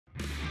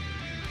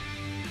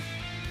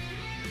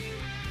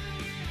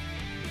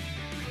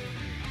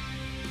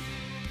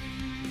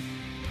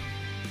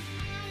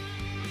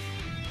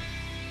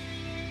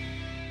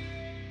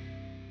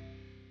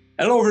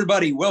Hello,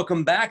 everybody.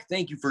 Welcome back.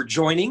 Thank you for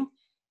joining.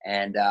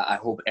 And I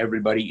hope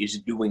everybody is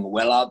doing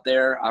well out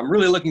there. I'm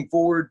really looking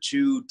forward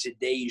to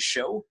today's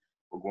show.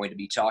 We're going to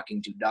be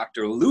talking to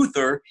Dr.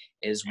 Luther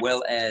as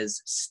well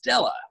as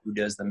Stella, who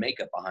does the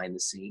makeup behind the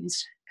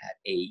scenes at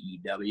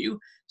AEW.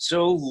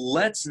 So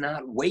let's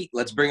not wait.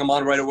 Let's bring him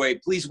on right away.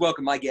 Please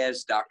welcome my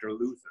guest, Dr.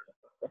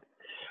 Luther.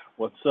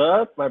 What's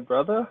up, my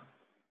brother?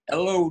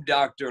 Hello,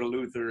 Dr.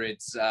 Luther.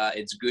 It's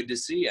good to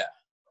see you.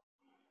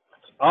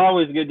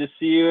 Always good to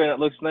see you, and it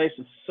looks nice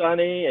and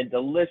sunny and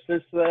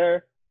delicious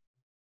there.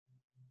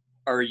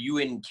 Are you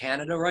in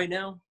Canada right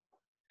now?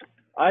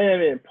 I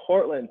am in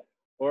Portland,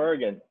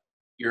 Oregon.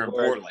 You're in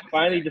Portland.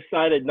 Finally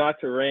decided not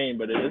to rain,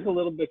 but it is a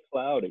little bit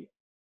cloudy.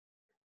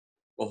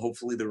 Well,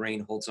 hopefully the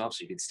rain holds off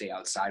so you can stay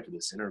outside for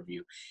this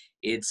interview.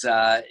 It's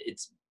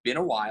been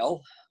a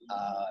while.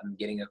 I'm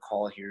getting a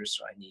call here,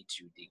 so I need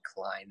to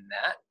decline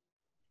that.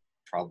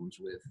 Problems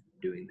with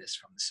doing this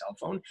from the cell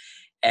phone.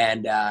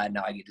 And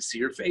now I get to see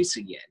your face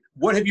again.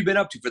 What have you been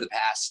up to for the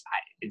past,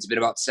 it's been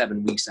about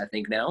 7 weeks, I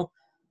think now.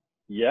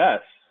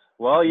 Yes.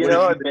 Well,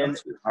 I've been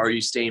how are you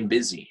staying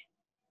busy?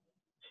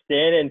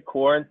 Staying in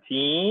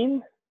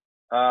quarantine,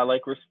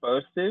 like we're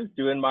supposed to,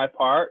 doing my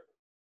part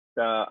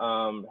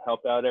to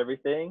help out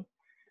everything.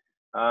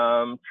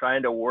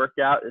 Trying to work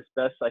out as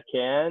best I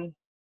can.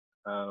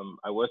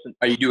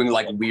 Are you doing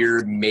like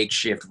weird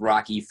makeshift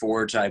Rocky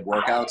IV type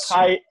workouts?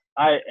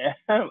 I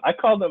am. I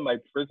call them my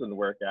prison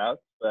workouts,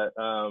 but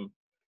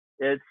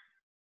it's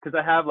because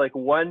I have like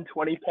one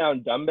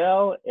 20-pound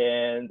dumbbell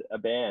and a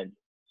band.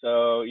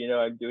 So,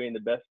 I'm doing the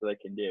best that I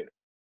can do.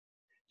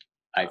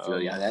 I feel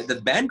you.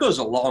 The band goes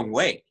a long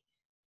way.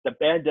 The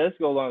band does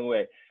go a long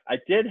way. I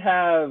did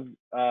have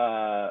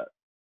a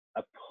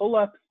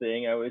pull-up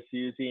thing. I was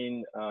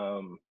using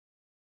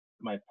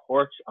my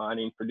porch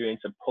awning for doing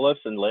some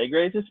pull-ups and leg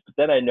raises, but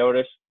then I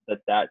noticed that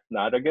that's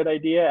not a good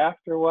idea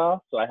after a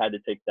while, so I had to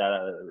take that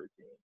out of the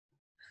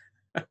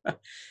routine.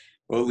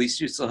 Well, at least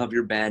you still have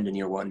your band and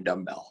your one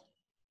dumbbell.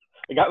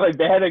 I got my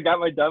band, I got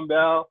my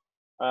dumbbell,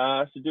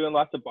 so doing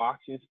lots of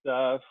boxing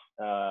stuff.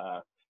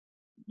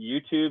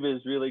 YouTube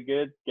is really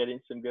good, getting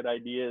some good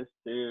ideas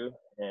too,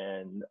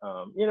 and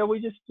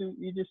you just do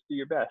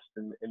your best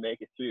and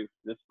make it through.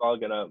 This is all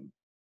gonna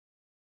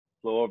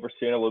blow over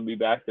soon, and we'll be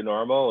back to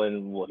normal,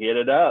 and we'll hit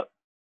it up.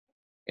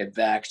 Get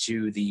back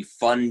to the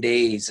fun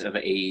days of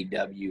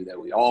AEW that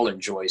we all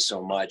enjoy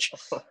so much.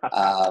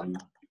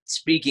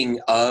 Speaking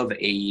of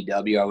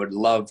AEW, I would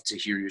love to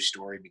hear your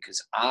story because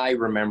I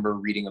remember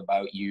reading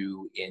about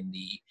you in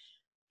the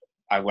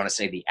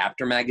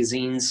After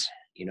magazines,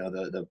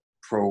 the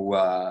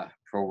Pro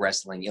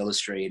Wrestling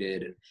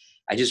Illustrated. And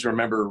I just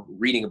remember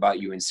reading about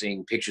you and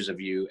seeing pictures of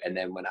you. And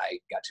then when I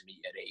got to meet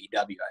you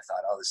at AEW, I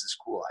thought, oh, this is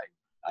cool.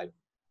 I've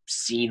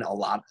seen a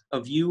lot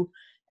of you,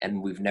 and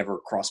we've never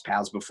crossed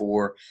paths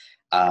before,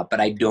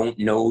 but I don't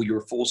know your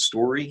full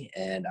story,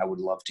 and I would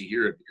love to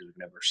hear it because we've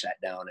never sat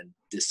down and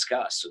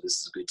discussed. So this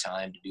is a good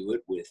time to do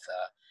it with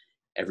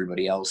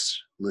everybody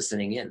else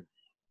listening in.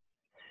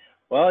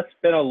 Well, it's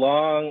been a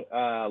long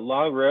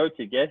road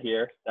to get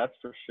here, that's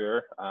for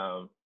sure.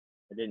 I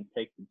didn't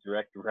take the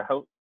direct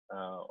route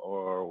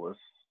or was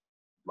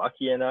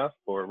lucky enough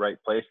or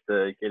right place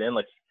to get in.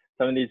 Like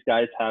some of these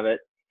guys have it.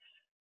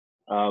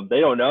 They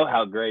don't know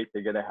how great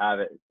they're going to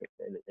have it.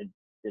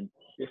 In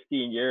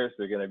 15 years,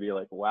 they're going to be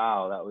like,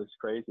 wow, that was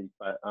crazy.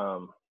 But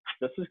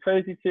this is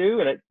crazy too.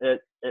 And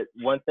it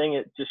one thing,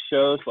 it just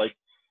shows like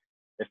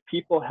if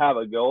people have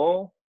a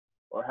goal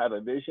or have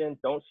a vision,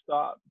 don't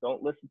stop.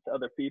 Don't listen to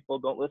other people.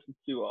 Don't listen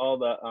to all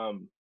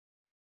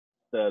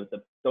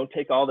don't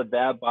take all the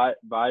bad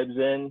vibes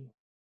in.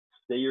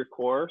 Stay your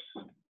course,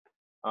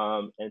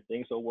 and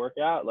things will work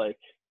out. Like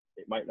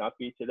it might not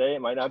be today,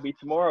 it might not be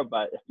tomorrow,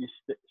 but if you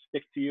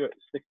stick to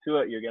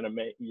it, you'll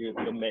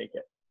make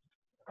it.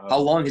 How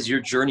long has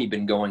your journey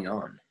been going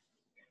on?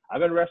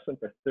 I've been wrestling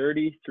for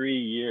 33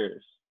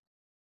 years.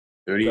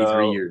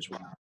 33 years, wow.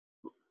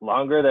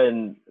 Longer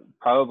than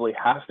probably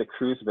half the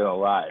crew's been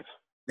alive.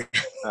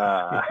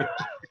 But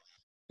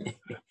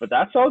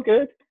that's all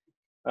good.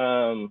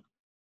 I'm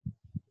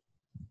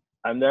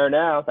there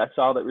now. That's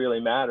all that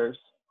really matters.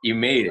 You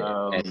made it,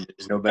 and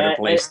there's no better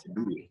place to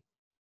be.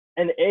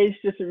 And age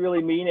doesn't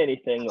really mean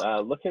anything.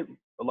 Look at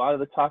a lot of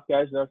the top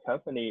guys in our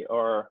company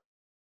are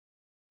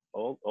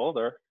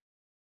older,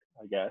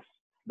 I guess.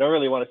 Don't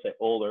really want to say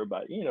older,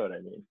 but you know what I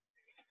mean.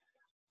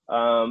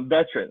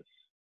 Veterans.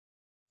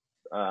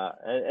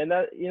 And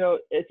that,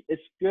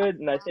 it's good,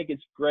 and I think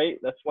it's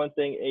great. That's one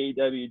thing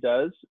AEW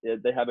does.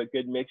 They have a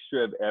good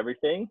mixture of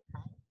everything.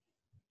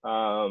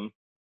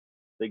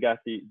 They got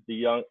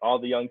all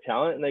the young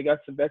talent, and they got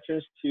some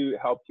veterans to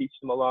help teach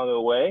them along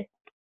the way.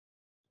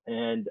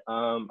 And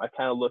I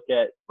kind of look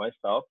at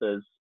myself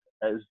as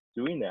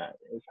doing that,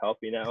 as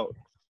helping out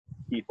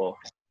people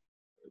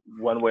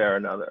one way or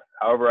another,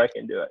 however I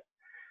can do it.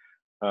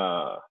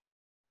 But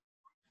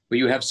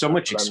you have so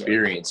much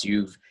experience.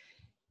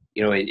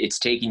 It's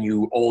taken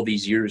you all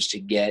these years to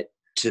get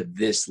to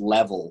this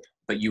level,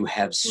 but you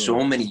have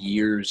so many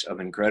years of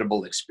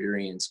incredible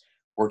experience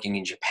working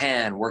in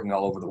Japan, working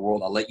all over the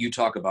world. I'll let you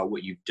talk about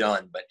what you've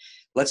done, but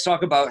let's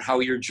talk about how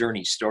your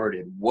journey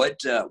started.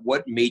 What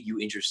made you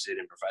interested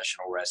in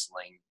professional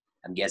wrestling?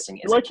 I'm guessing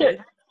as a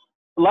kid.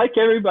 Like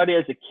everybody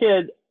as a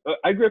kid,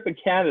 I grew up in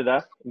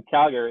Canada, in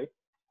Calgary,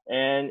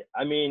 and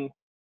I mean,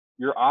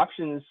 your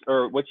options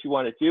or what you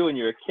want to do when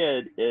you're a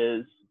kid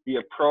is be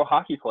a pro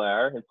hockey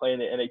player and play in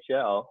the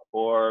NHL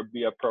or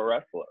be a pro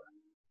wrestler.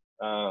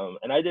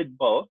 And I did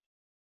both.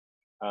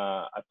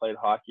 I played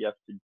hockey up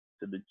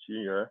to the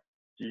junior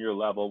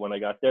level when I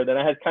got there. Then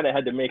I kind of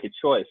had to make a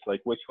choice,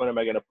 like which one am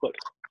I going to put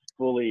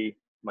fully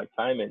my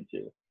time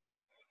into?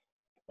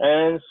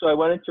 And so I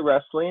went into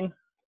wrestling.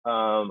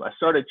 I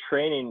started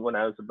training when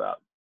I was about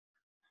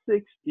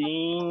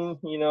 16,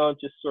 you know,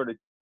 just sort of,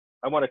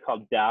 I want to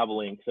call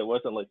dabbling because it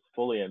wasn't like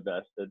fully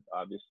invested,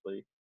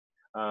 obviously.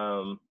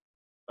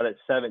 But at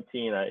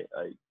 17, I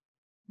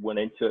went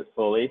into it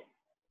fully.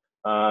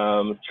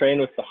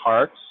 Trained with the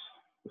Harts,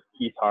 with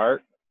Keith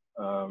Hart,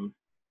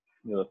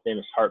 you know, the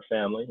famous Hart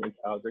family in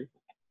Calgary.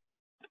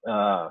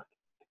 That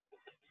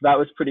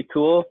was pretty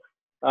cool.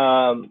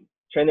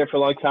 Trained there for a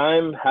long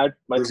time. Had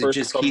my was first. Was it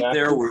just Keith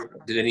there, or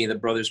did any of the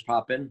brothers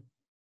pop in?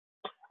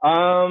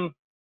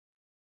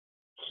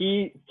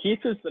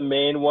 Keith was the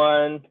main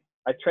one.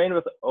 I trained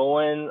with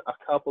Owen a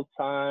couple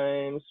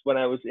times when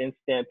I was in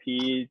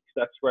Stampede.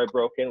 That's where I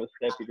broke in with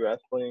Stampede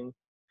Wrestling.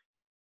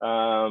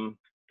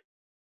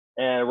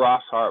 And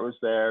Ross Hart was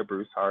there.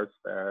 Bruce Hart's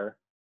there.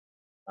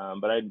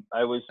 But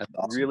I was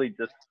awesome. Really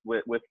just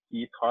with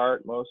Keith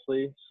Hart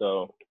mostly.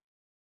 So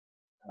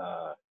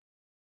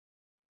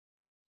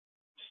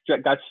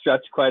got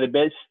stretched quite a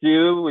bit.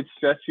 Stu would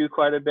stretch you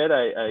quite a bit.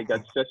 I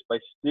got stretched by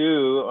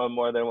Stu on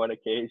more than one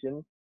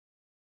occasion.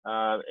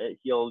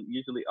 He'll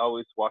usually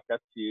always walk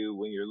up to you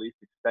when you're least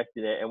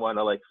expecting it and want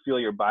to like feel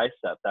your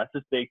bicep. That's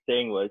his big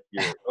thing was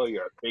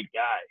you're a big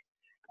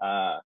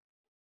guy.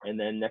 And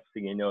then next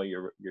thing you know,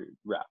 you're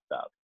wrapped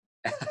up.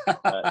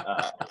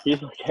 But,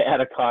 he's like an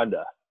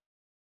anaconda.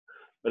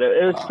 But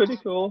it was pretty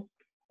cool.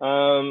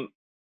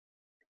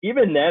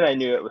 Even then I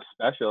knew it was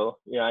special.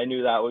 You know, I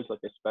knew that was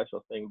like a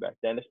special thing back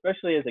then,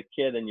 especially as a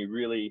kid. And you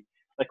really,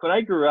 like when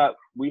I grew up,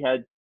 we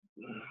had,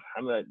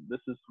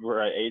 this is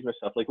where I age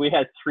myself. Like we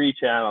had 3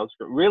 channels,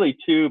 really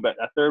 2, but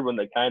a third one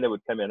that kind of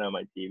would come in on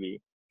my TV.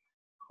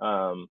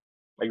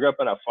 I grew up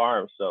on a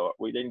farm, so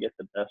we didn't get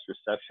the best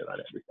reception on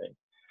everything.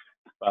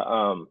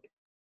 But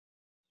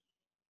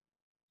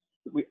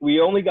we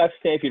only got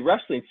Stampede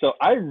Wrestling, so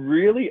I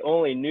really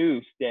only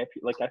knew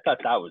Stampede. Like I thought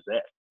that was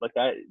it. Like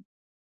I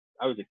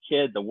was a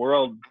kid. The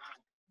world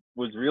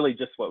was really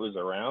just what was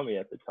around me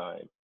at the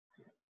time.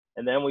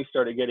 And then we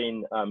started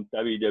getting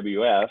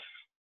WWF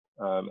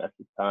at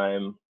the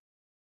time,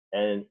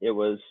 and it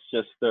was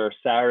just their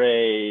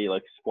Saturday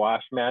like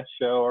squash match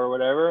show or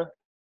whatever.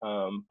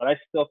 But I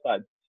still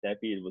thought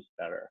Stampede was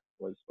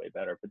way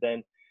better. But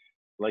then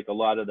like a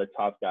lot of the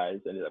top guys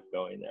ended up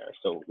going there,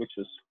 so which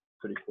was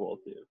pretty cool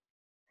too.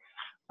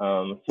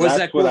 So was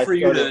that cool for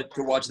you to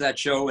watch that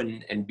show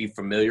and be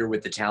familiar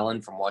with the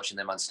talent from watching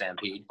them on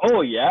Stampede?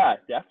 Oh yeah,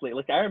 definitely.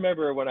 Like I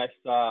remember when I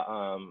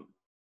saw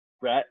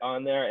Brett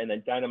on there and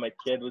then Dynamite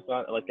Kid was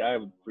on, like I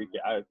would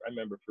I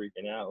remember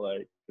freaking out,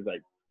 like, because I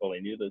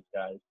only knew those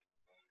guys.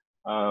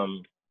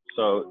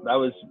 So that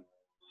was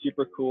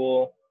super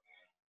cool.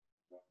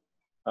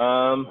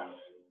 And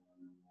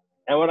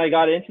when I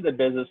got into the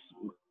business,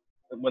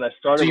 when I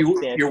started with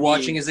Stampede, you're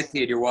watching as a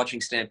kid, you're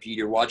watching Stampede,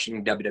 you're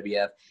watching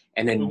WWF,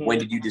 and then when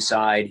did you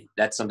decide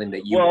that's something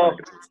that you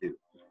wanted to pursue?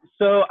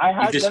 So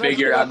you just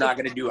figured I'm not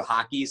going to do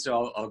hockey,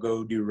 so I'll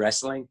go do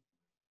wrestling?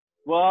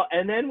 Well,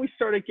 and then we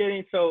started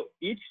getting, so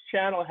each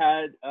channel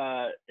had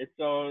its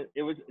own,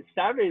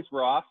 Saturdays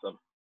were awesome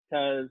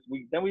because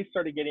then we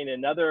started getting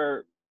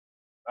another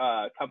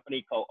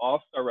company called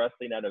All Star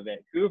Wrestling out of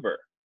Vancouver,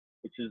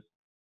 which is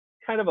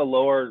kind of a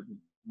more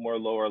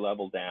lower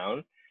level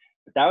down.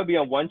 But that would be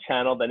on one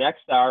channel. The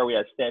next hour we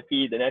had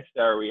Stampede. The next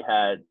hour we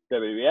had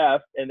WWF.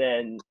 And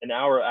then an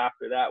hour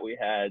after that we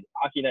had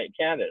Hockey Night in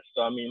Canada.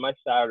 So, I mean, my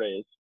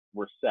Saturdays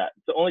were set.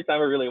 The only time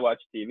I really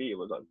watched TV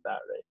was on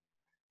Saturday.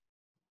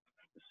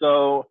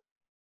 So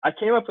I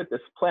came up with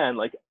this plan.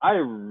 Like,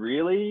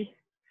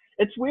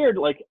 it's weird.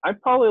 Like, I'm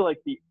probably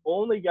like the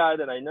only guy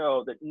that I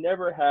know that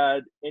never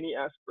had any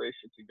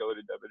aspiration to go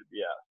to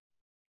WWF.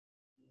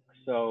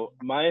 So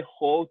my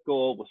whole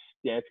goal was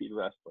Stampede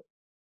Wrestling.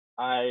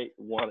 I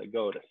want to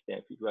go to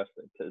Stampede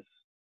Wrestling because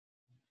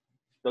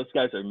those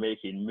guys are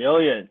making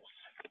millions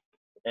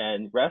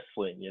and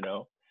wrestling, you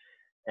know.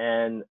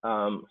 And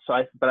so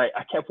I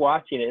kept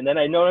watching it, and then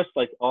I noticed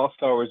like All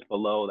Star was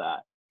below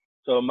that.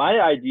 So my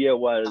idea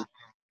was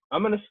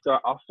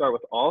I'll start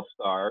with All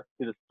Star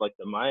because it's like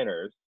the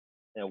minors,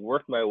 and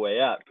work my way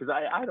up because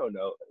I don't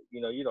know,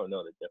 you know, you don't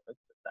know the difference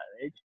at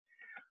that age.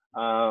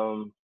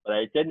 But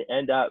I didn't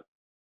end up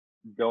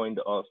going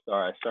to All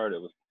Star. I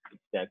started with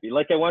Stampede.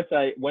 Like I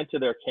went to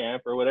their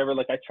camp or whatever.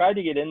 Like I tried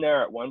to get in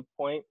there at one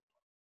point.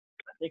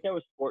 I think I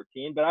was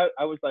 14, but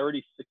I was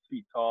already 6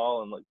 feet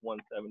tall and like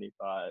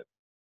 175.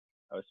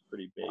 I was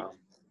pretty big Wow.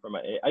 for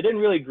my age. I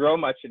didn't really grow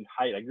much in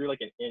height. I grew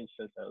like an inch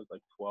since I was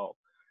like 12.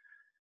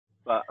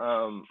 But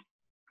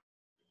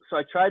so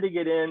I tried to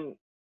get in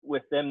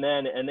with them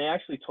then, and they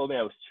actually told me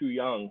I was too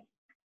young.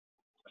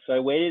 So I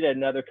waited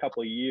another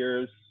couple of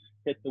years,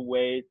 hit the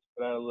weights,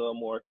 put on a little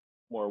more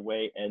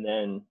weight, and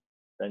then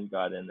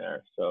got in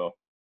there. So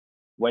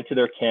went to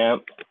their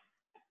camp.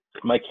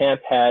 My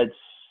camp had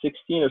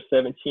 16 or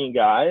 17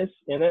 guys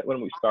in it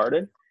when we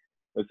started.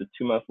 It was a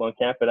 2-month-long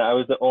camp, and I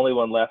was the only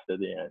one left at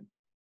the end.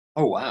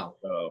 Oh, wow.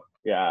 So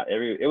yeah,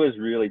 it was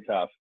really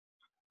tough.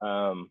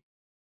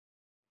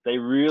 They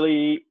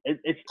really,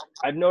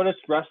 I've noticed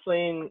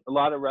wrestling, a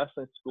lot of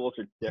wrestling schools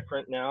are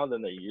different now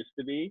than they used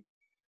to be.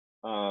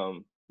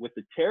 With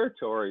the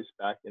territories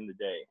back in the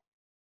day,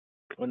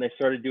 when they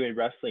started doing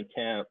wrestling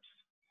camps,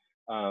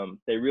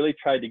 they really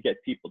tried to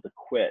get people to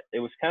quit. It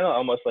was kind of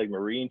almost like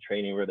Marine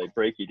training where they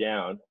break you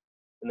down,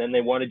 and then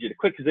they wanted you to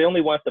quit because they only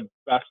want the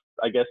best,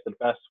 I guess, the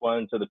best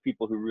ones or the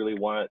people who really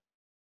want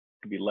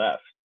to be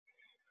left.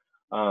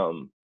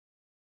 And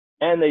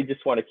they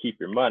just want to keep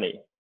your money.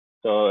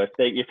 So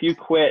if you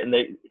quit and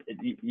they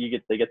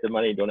get the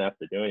money, you don't have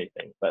to do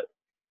anything. But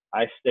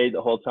I stayed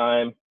the whole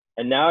time.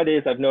 And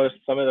nowadays I've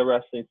noticed some of the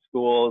wrestling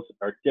schools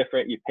are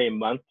different. You pay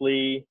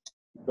monthly,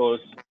 it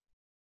goes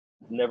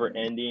never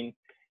ending.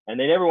 And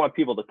they never want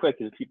people to quit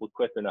because if people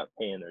quit, they're not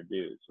paying their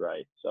dues,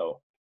 right?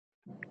 So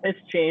it's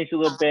changed a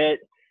little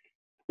bit.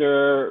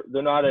 They're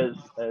not as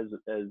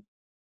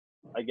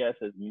I guess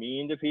as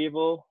mean to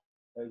people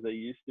as they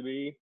used to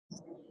be.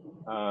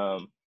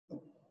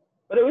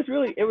 But it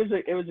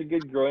was a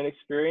good growing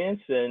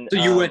experience. And So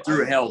you went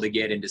through hell to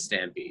get into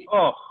Stampede.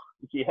 Oh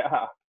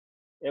yeah,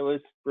 it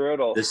was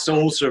brutal. The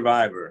sole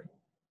survivor.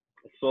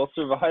 The sole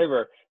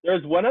survivor. There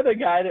was one other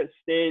guy that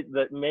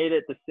made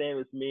it the same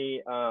as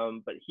me,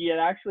 but he had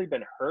actually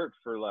been hurt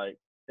for like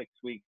 6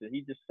 weeks, and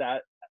he just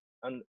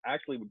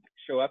actually would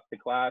show up to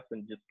class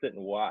and just sit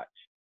and watch.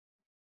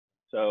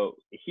 So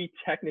he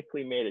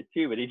technically made it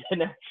too, but he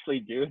didn't actually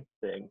do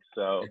anything.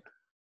 So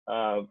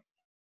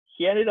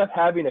he ended up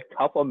having a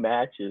couple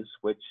matches,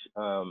 which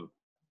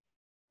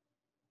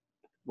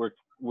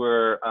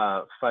were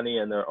funny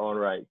in their own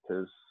right,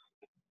 because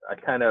I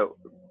kind of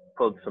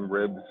pulled some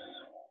ribs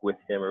with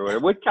him or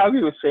whatever. What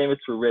Calgary was famous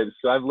for ribs,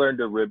 so I've learned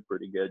to rib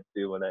pretty good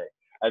too. When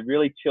I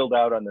really chilled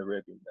out on the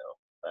ribbing though,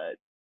 but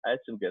I had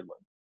some good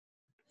ones.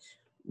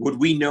 Would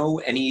we know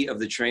any of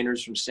the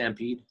trainers from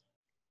Stampede?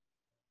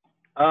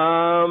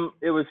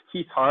 It was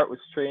Keith Hart was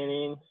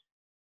training,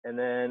 and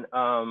then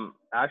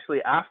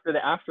actually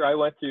after I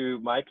went through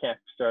my camp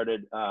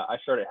started, I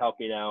started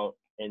helping out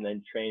and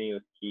then training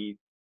with Keith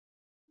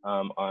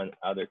on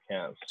other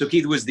camps. So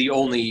Keith was the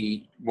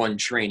only one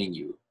training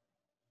you?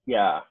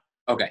 Yeah.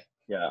 Okay.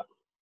 Yeah.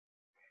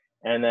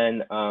 And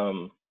then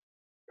a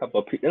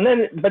couple of people, and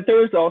then but there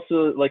was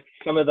also like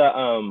some of the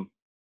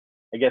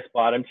I guess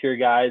bottom tier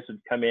guys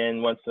would come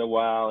in once in a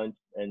while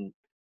and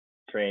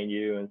train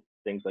you and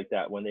things like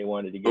that when they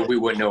wanted to get. But we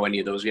wouldn't know any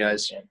of those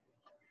guys?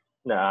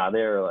 Nah,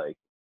 they were like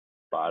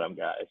bottom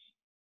guys.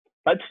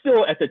 But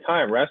still at the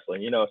time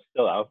wrestling,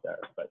 still out there,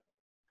 but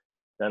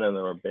none of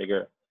them were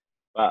bigger.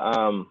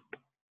 But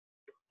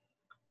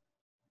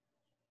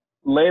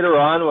later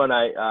on when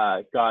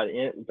I got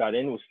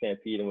in with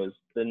Stampede and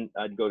then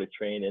I'd go to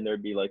train and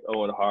there'd be like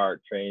Owen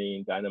Hart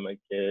training, Dynamite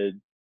Kid,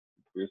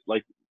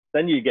 like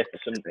then you get to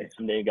some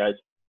name guys,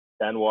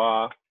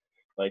 Benoit,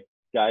 like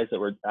guys that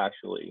were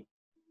actually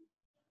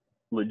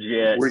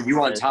legit. Were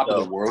you on top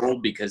of the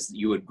world because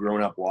you had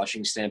grown up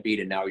watching Stampede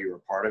and now you're a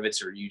part of it?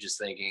 So are you just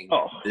thinking,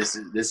 this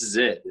is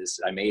it,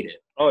 I made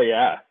it? Oh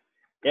yeah,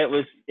 it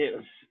was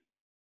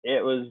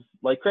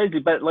like crazy,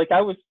 but like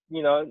I was,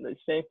 the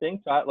same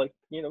thing taught, like,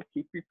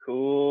 keep you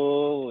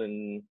cool.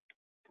 And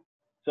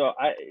so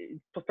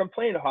from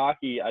playing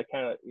hockey, I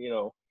kind of,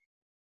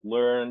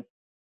 learned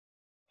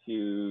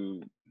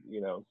to,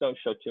 don't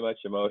show too much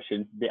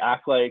emotion.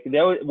 Act like,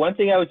 one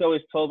thing I was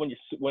always told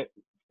when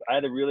I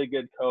had a really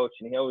good coach,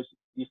 and he always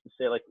used to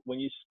say, like, when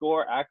you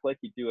score, act like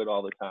you do it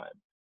all the time.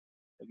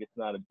 Like, it's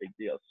not a big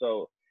deal.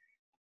 So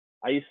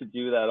I used to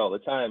do that all the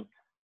time.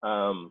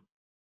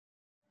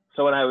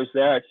 So when I was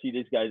there, I'd see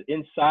these guys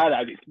inside,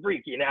 I'd be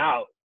freaking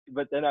out.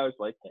 But then I was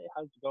like, hey,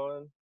 how's it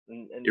going?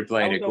 And you're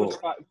playing it cool.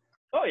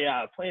 Oh,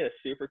 yeah, playing it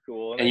super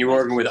cool. And you're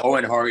working with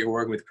Owen Hart, you're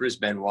working with Chris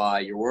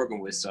Benoit, you're working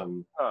with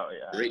some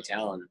great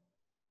talent.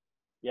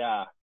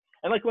 Yeah.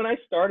 And like when I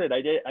started,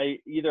 it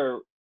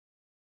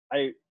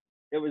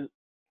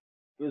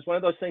was one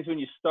of those things when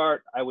you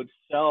start, I would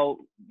sell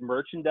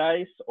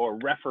merchandise or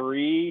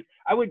referee.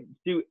 I would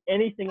do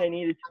anything I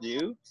needed to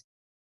do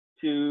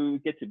to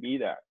get to be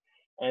there.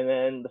 And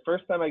then the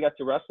first time I got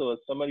to wrestle was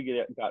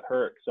somebody got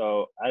hurt.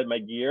 So I had my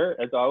gear,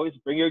 as always.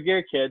 Bring your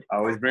gear, kid.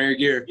 Always bring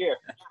your gear.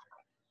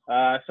 So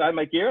I had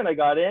my gear and I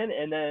got in,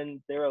 and then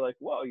they were like,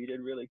 whoa, you did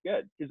really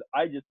good. Because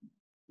I just,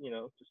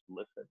 just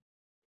listened.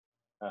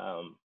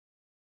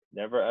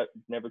 Never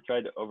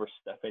tried to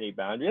overstep any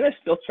boundary. And I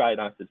still try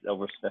not to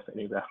overstep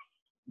any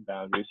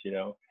boundaries,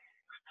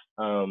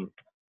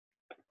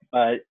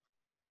 But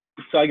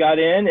so I got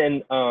in,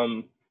 and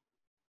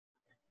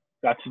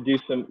got to do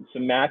some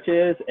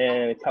matches,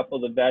 and a couple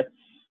of the vets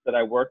that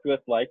I worked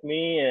with like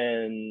me,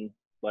 and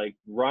like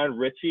Ron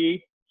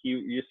Ritchie, he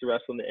used to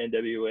wrestle in the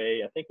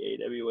NWA, I think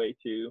AWA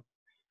too.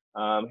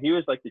 He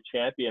was like the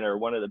champion or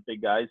one of the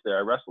big guys there.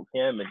 I wrestled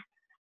him, and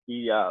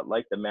he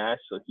liked the match,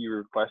 so he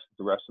requested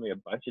to wrestle me a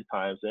bunch of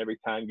times, and every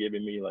time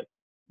giving me like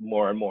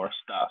more and more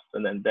stuff,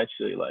 and then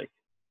eventually like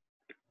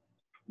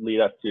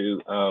lead up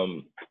to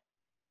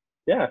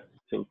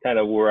to kind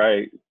of where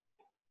I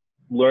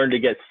learned to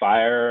get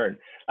fire. And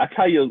that's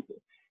how you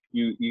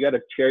got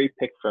to cherry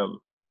pick from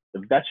the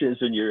veterans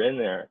when you're in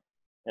there,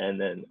 and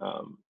then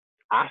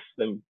ask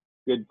them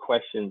good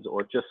questions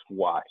or just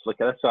watch. Like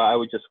that's how I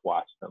would just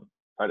watch them,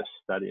 try to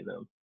study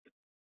them.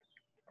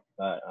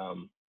 But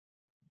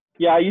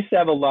yeah, I used to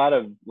have a lot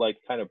of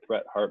like kind of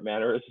Bret Hart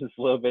mannerisms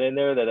a little bit in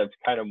there that I've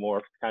kind of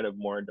more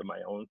into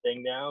my own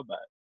thing now. But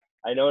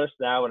I notice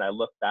now when I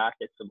look back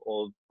at some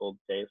old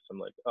tapes, I'm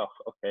like, oh,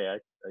 okay, I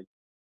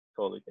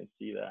totally can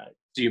see that.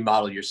 So you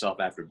model yourself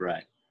after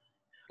Bret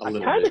a little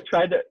bit. I kind of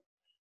tried to.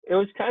 It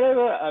was kind of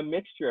a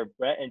mixture of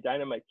Bret and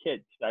Dynamite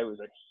Kid. I was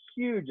a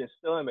huge, and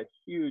still am a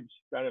huge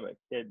Dynamite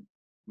Kid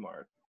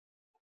mark.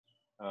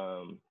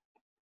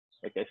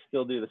 Like I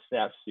still do the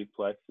snap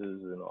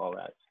suplexes and all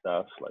that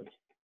stuff. Like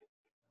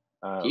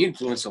he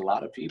influenced a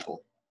lot of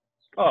people.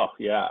 Oh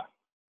yeah,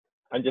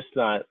 I'm just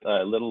not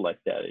little like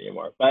that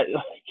anymore. But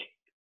like,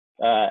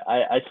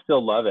 I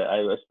still love it.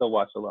 I still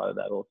watch a lot of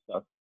that old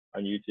stuff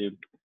on YouTube.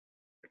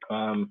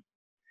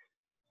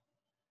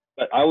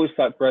 But I always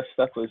thought Bret's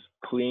stuff was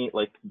clean,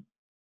 like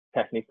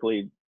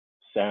technically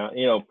sound,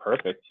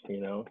 perfect,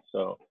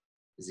 So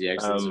is the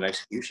excellence of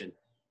execution.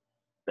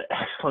 The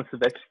excellence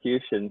of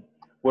execution.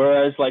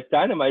 Whereas like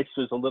Dynamite's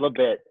was a little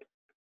bit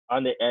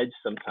on the edge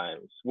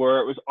sometimes, where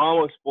it was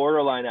almost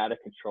borderline out of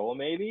control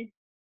maybe,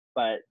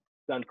 but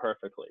done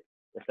perfectly,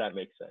 if that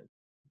makes sense.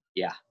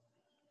 Yeah.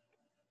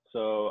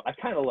 So I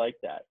kind of like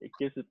that. It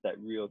gives it that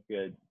real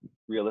good,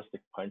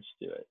 realistic punch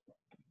to it.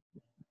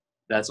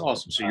 That's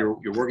awesome. So you're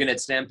working at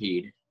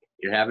Stampede.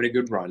 You're having a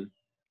good run.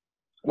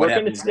 What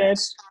happens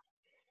next?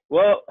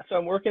 Well, so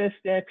I'm working at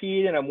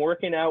Stampede, and I'm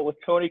working out with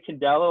Tony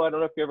Condello. I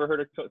don't know if you ever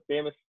heard of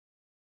famous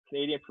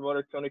Canadian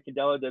promoter Tony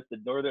Condello. Does the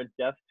Northern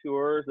Death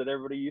Tours that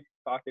everybody used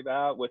to talk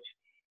about, which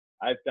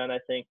I've done, I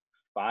think,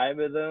 5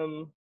 of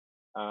them.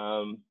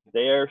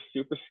 They are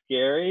super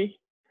scary.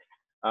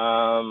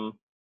 So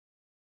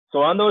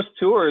on those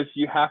tours,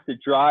 you have to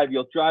drive.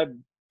 You'll drive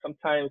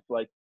sometimes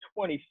like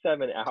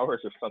 27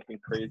 hours or something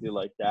crazy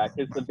like that,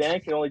 because the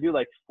van can only do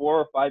like 4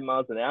 or 5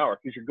 miles an hour,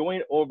 because you're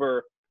going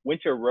over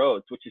winter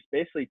roads, which is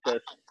basically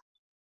just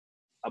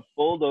a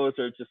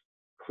bulldozer just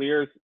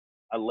clears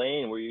a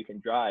lane where you can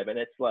drive, and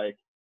it's like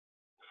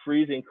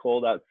freezing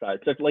cold outside.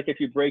 So if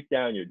you break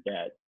down, you're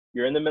dead.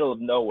 You're in the middle of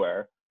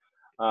nowhere.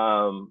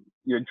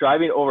 You're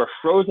driving over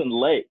frozen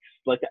lakes.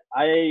 Like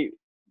I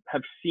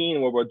have seen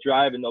where we'll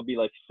drive and there'll be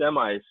like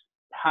semis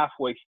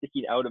halfway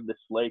sticking out of this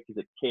lake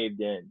because it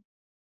caved in.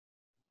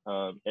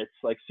 It's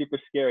like super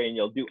scary, and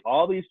you'll do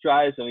all these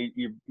drives, and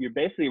you're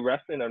basically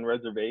wrestling on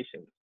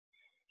reservations,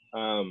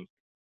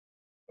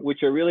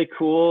 which are really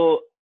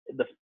cool.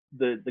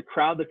 The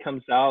crowd that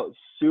comes out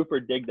super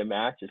dig the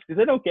matches because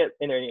they don't get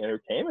any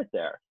entertainment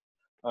there,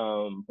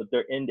 but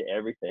they're into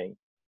everything.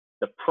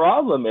 The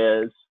problem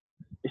is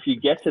if you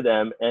get to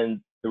them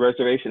and the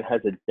reservation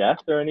has a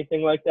death or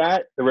anything like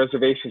that, the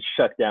reservation's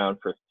shut down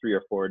for 3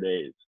 or 4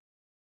 days.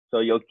 So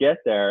you'll get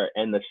there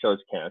and the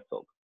show's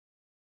canceled.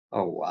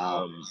 Oh,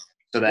 wow.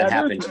 So that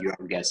happened to you,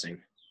 I'm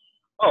guessing.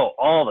 Oh,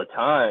 all the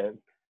time.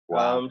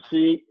 Wow.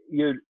 See,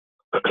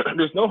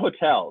 there's no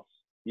hotels.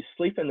 You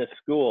sleep in the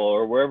school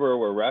or wherever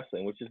we're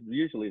wrestling, which is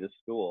usually the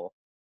school,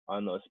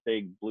 on those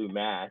big blue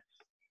mats.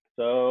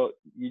 So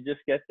you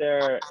just get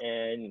there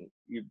and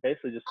you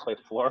basically just play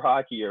floor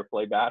hockey or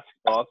play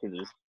basketball because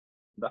there's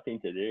nothing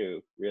to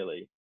do,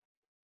 really.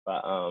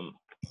 But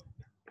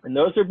and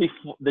those are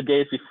the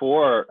days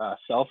before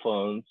cell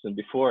phones and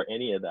before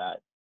any of that.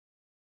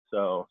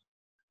 So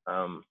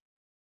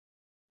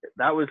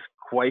that was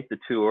quite the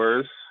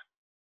tours.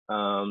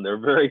 They're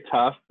very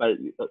tough, but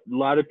a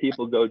lot of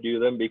people go do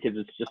them because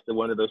it's just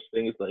one of those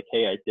things like,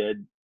 hey, I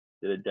did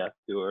a death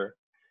tour,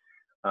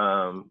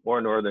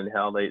 or Northern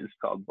Hell. It's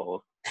called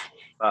both.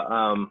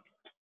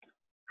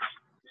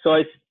 So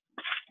I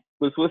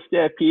was with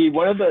Stampede.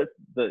 One of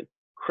the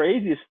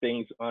craziest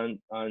things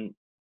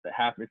that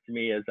happened to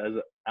me is I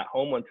was at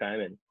home one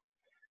time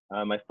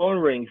and my phone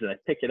rings and I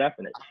pick it up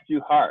and it's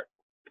Stu Hart.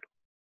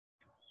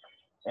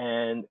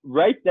 And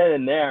right then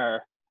and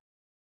there,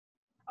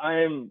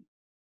 I'm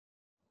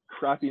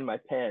crapping my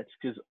pants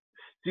because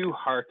Stu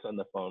Hart's on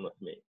the phone with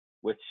me,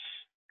 which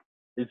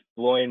is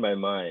blowing my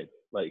mind.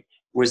 Like,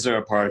 was there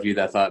a part of you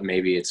that thought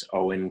maybe it's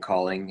Owen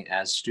calling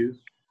as Stu?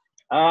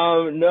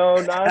 No,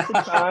 not at the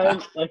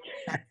time. Like,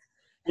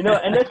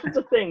 and this is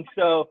the thing.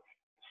 So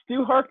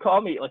Stu Hart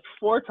called me like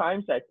 4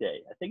 times that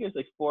day. I think it was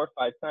like 4 or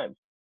 5 times,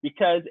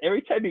 because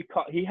every time he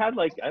called, he had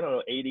like, I don't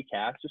know, 80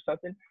 cats or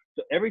something.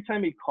 So every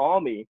time he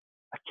called me,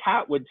 a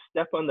cat would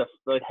step on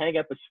hang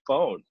up his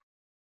phone.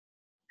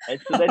 And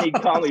so then he'd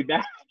call me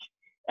back.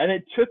 And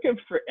it took him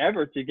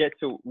forever to get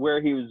to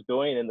where he was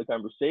going in the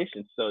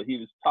conversation. So he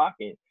was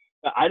talking,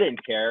 but I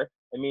didn't care.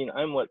 I mean,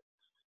 I'm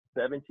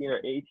 17 or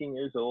 18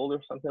 years old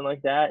or something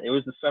like that. It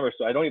was the summer,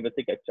 so I don't even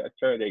think I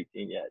turned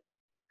 18 yet.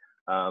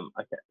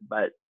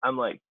 But I'm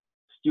like,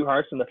 Stu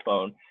Hart's on the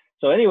phone.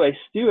 So anyway,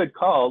 Stu had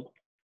called.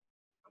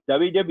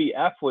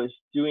 WWF was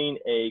doing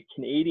a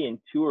Canadian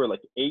tour,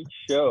 like 8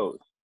 shows,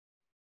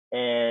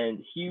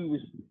 and he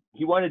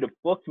wanted to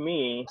book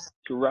me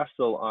to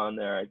wrestle on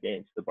there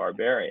against the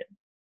Barbarian.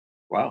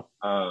 Wow.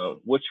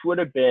 Which would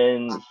have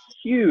been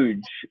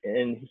huge.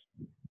 And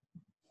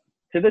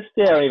to this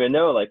day, I don't even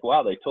know, like,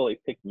 wow, they totally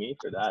picked me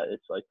for that.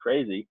 It's like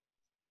crazy.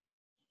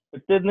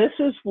 But then this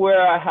is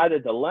where I had a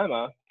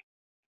dilemma.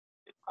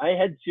 I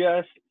had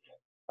just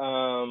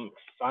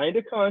signed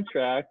a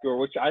contract, or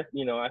which I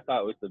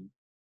thought was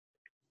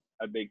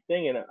a big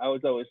thing. And I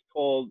was always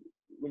told,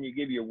 when you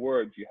give your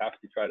words, you have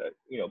to try to,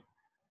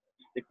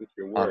 stick with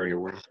your word. Honor your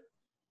word.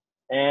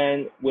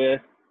 And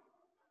with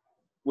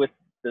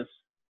this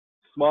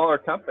smaller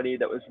company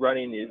that was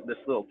running this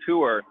little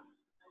tour,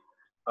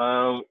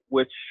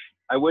 which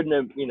I wouldn't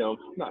have,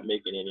 not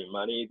making any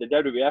money. The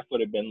WWF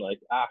would have been like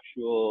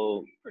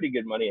actual pretty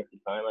good money at the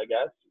time, I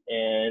guess.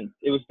 And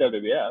it was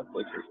WWF,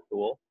 which was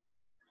cool.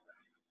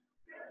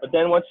 But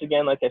then once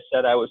again, like I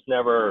said, I was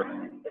never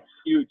a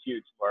huge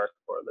mark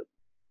for it.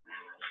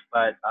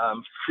 But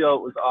still,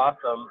 it was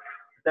awesome.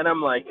 Then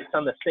I'm like, it's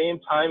on the same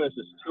time as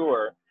this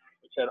tour,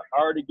 which I'd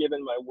already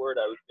given my word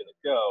I was going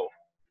to go.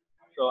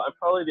 So I'm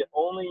probably the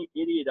only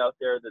idiot out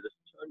there that has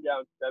turned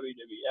down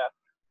WWF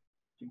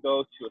to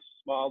go to a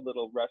small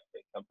little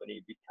wrestling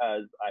company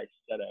because I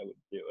said I would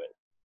do it.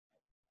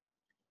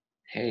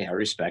 Hey, I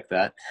respect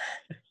that.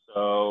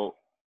 So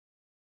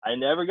I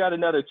never got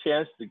another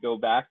chance to go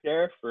back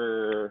there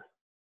for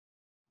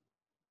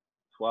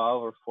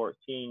 12 or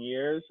 14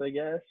 years, I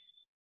guess.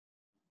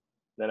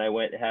 Then I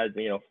went and had,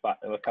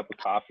 a cup of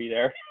coffee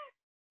there,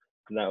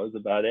 and that was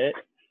about it.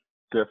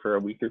 There for a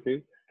week or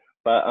two.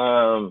 But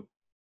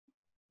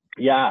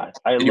yeah,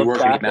 Did you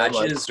work any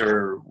matches,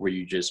 or were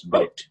you just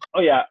booked?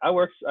 Oh yeah, I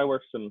worked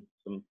some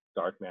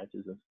dark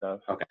matches and stuff.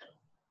 Okay.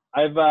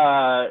 I've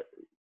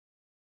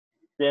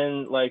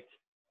been like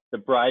the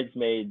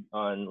bridesmaid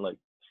on like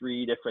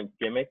 3 different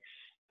gimmicks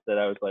that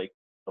I was like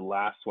the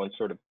last one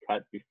sort of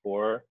cut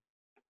before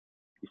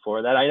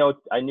that.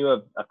 I knew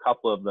a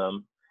couple of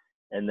them,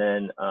 and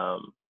then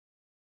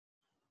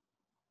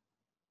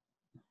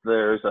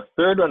there's a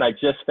third one I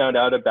just found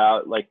out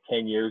about like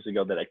 10 years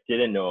ago that I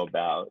didn't know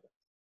about,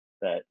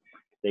 that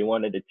they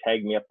wanted to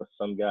tag me up with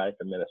some guy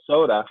from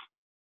Minnesota.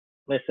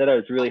 They said I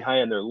was really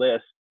high on their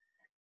list.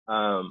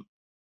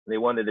 They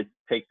wanted to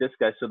take this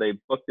guy, so they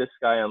booked this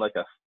guy on like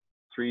a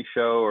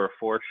 3-show or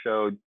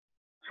 4-show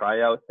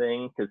tryout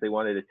thing because they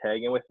wanted to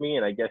tag him with me.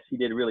 And I guess he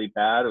did really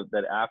bad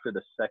that after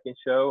the 2nd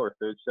show or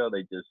 3rd show,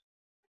 they just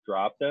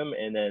dropped him.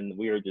 And then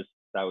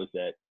that was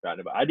it. I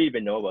didn't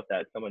even know about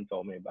that. Someone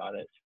told me about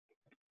it.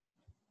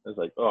 I was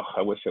like, oh,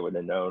 I wish I would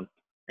have known.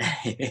 But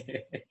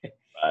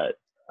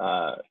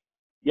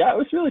yeah,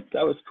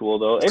 that was cool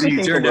though. So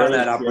you turned down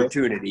that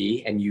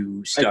opportunity and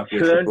you stuck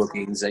with the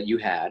bookings that you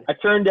had. I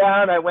turned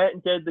down. I went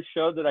and did the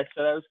show that I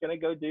said I was going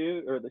to go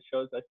do, or the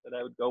shows I said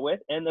I would go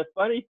with. And the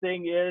funny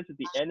thing is, at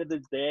the end of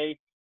the day,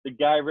 the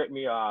guy ripped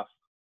me off.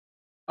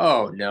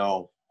 Oh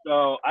no.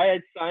 So I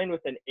had signed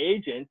with an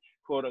agent,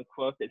 quote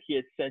unquote, that he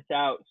had sent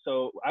out.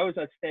 So I was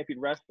on Stampede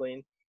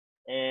Wrestling,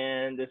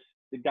 and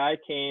the guy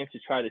came to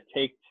try to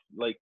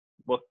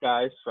book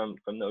guys from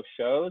those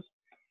shows.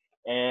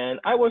 And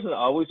I wasn't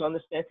always on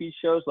the Stampede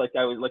shows. Like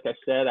I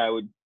said, I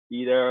would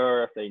be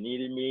there if they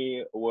needed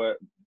me, or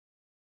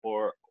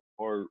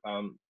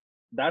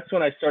that's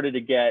when I started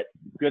to get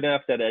good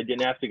enough that I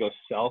didn't have to go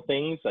sell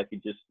things. I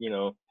could just,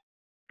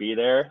 be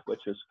there, which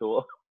was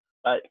cool.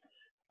 But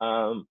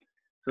so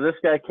this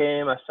guy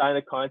came, I signed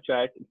a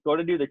contract, go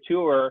to do the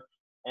tour,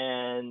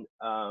 and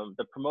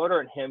the promoter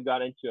and him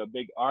got into a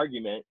big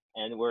argument,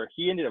 and where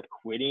he ended up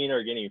quitting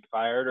or getting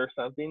fired or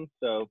something.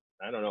 So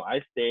I don't know. I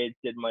stayed,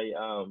 did my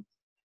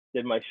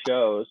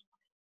shows,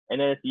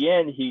 and then at the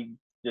end he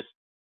just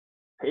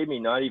paid me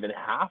not even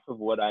half of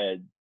what I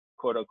had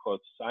quote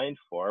unquote signed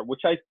for,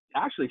 which I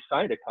actually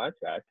signed a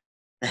contract.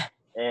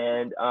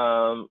 And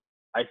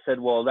I said,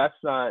 well, that's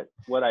not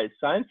what I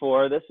signed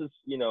for. This is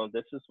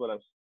what I'm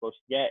supposed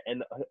to get.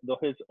 And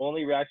his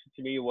only reaction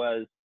to me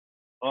was,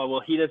 oh,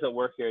 well, he doesn't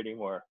work here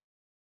anymore.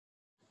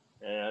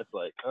 And I was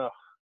like, oh,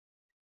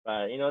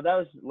 that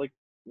was like,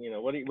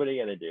 what are you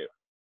going to do?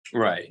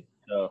 Right.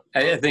 So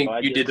I think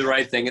you did the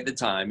right thing at the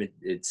time.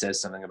 It says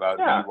something about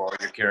who you are,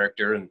 your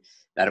character, and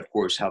that, of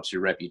course, helps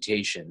your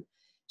reputation.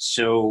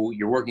 So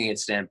you're working at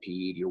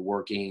Stampede. You're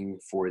working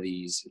for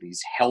these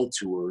hell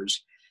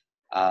tours.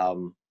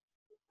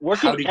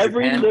 Working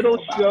every little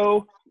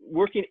show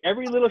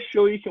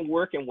you can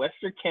work in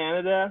Western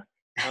Canada.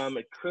 And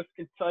Chris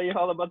can tell you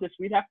all about this.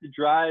 We'd have to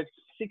drive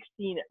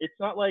 16. It's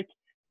not like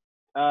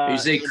you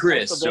say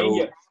Chris,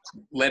 so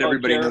let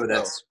everybody know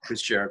that's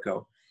Chris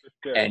Jericho.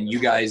 And you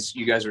guys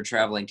were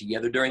traveling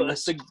together during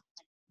this?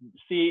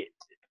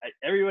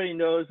 everybody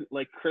knows,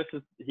 like,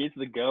 he's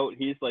the GOAT.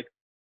 He's like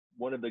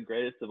one of the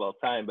greatest of all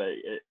time, but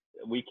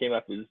we came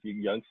up as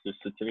youngsters,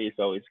 so to me it's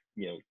always,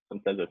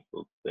 sometimes I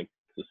still think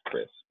it's just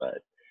Chris, but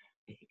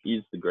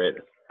he's the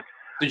greatest.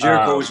 So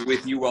Jericho was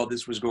with you while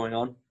this was going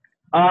on?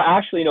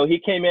 Actually, no, he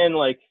came in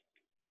like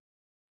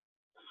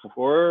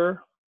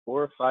 4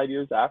 or 5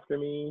 years after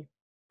me.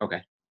 Okay.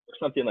 Or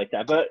something like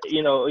that. But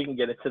we can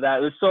get into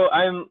that.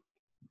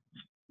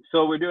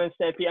 So we're doing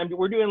Stampede.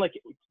 We're doing like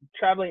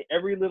traveling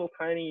every little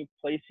tiny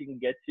place you can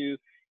get to.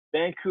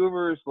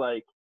 Vancouver's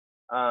like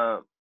a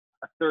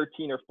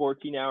 13 or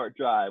 14-hour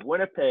drive.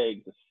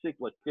 Winnipeg's a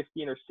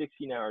 15 or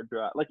 16-hour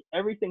drive. Like,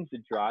 everything's a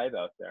drive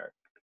out there.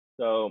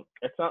 So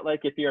it's not like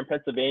if you're in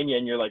Pennsylvania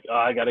and you're like, oh,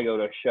 I got to go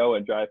to a show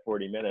and drive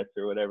 40 minutes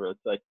or whatever.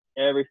 It's like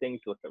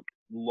everything's like a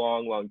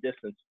long, long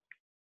distance.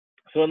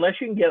 So unless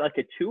you can get like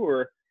a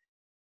tour,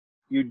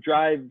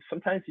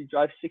 sometimes you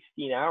drive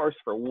 16 hours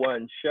for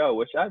one show,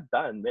 which I've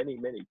done many,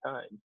 many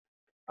times,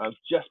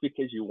 just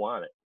because you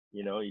want it.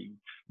 You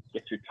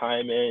get your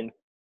time in,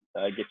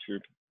 get your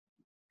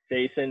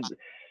face in.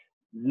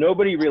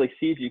 Nobody really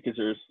sees you because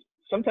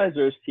sometimes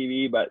there's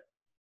TV, but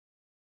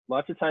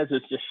lots of times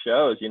it's just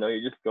shows.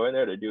 You're just going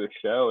there to do a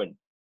show,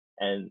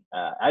 and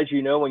as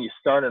you know, when you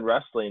start in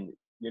wrestling,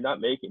 you're not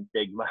making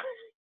big money.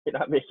 You're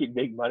not making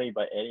big money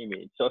by any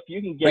means. So if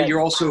you can get, but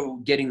you're also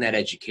getting that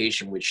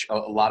education, which a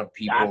lot of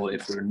people,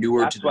 if they're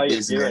newer to the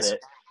business,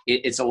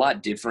 it's a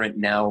lot different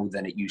now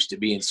than it used to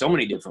be in so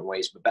many different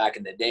ways. But back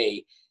in the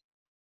day,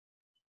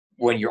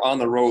 when you're on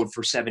the road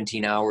for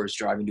 17 hours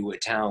driving to a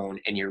town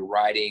and you're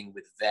riding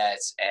with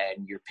vets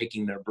and you're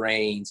picking their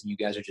brains and you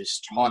guys are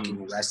just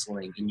talking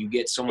wrestling, and you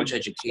get so much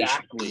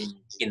education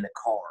in the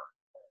car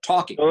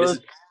talking.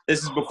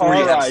 This is before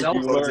you have cell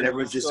phones and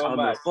everyone's just on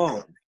their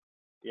phone.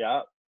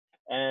 Yeah.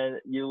 And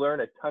you learn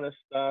a ton of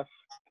stuff.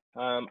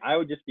 I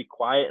would just be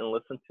quiet and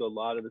listen to a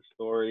lot of the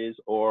stories,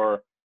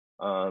 or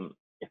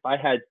if I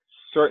had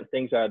certain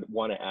things I'd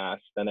want to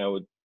ask, then I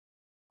would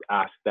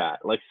ask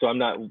that. Like, so I'm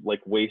not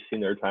like wasting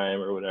their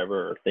time or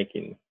whatever, or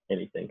thinking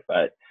anything.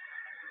 But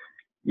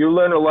you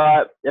learn a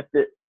lot. A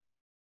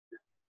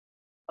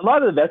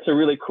lot of the vets are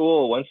really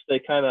cool once they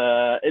kind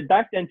of.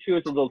 Back then too,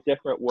 it's a little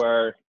different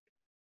where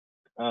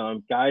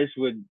guys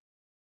would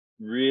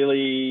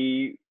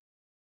really.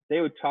 They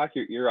would talk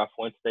your ear off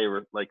once they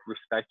were like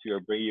respect you or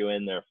bring you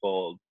in their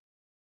fold,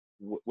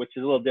 which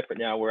is a little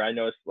different now. Where I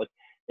noticed, like,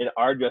 in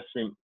our dressing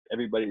room,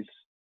 everybody's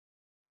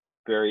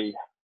very,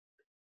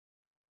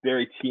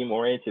 very team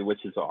oriented,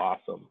 which is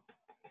awesome.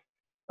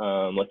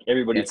 Like,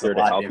 everybody's there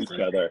to help each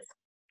other.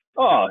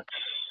 Oh,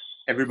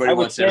 everybody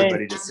wants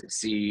everybody to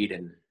succeed,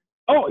 and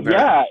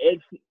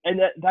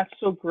that's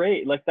so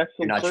great. Like, that's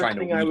the first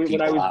thing when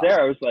I was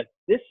there, I was like,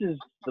 this is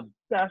the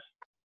best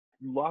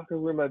locker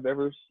room I've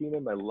ever seen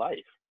in my life.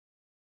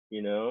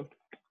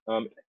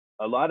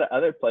 A lot of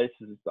other places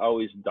it's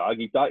always dog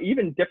eat dog.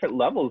 Even different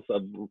levels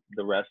of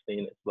the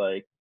wrestling, it's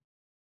like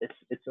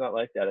it's not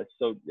like that. It's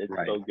so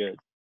good.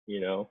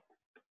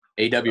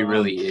 AW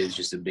really is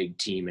just a big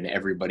team, and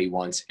everybody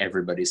wants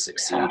everybody to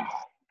succeed.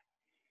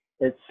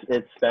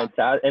 It's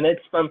fantastic, and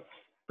it's from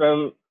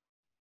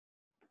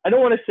I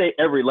don't want to say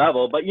every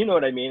level, but you know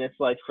what I mean. It's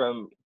like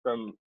from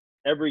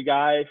every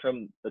guy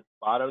from the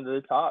bottom to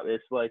the top.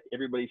 It's like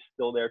everybody's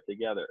still there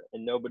together,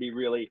 and nobody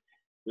really.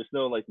 There's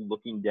no like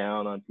looking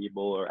down on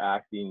people or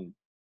acting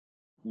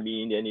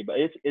mean to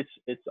anybody.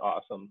 It's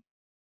awesome,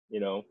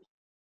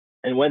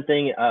 And one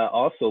thing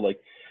also, like,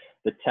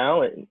 the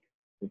talent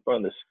in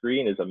front of the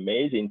screen is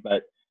amazing,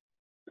 but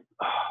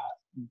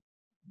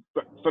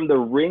from the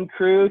ring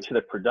crew to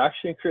the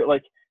production crew,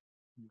 like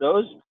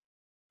those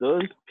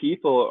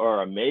people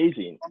are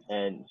amazing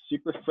and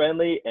super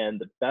friendly and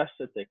the best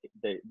that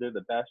they're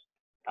the best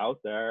out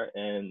there.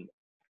 And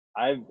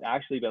I've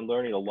actually been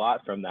learning a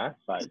lot from that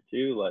side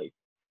too. Like,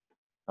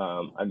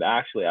 I've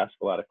actually asked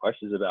a lot of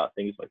questions about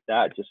things like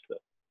that just to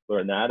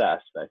learn that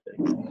aspect.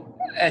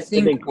 I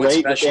think what's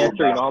great special with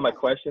answering all my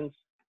questions.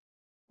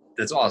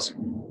 That's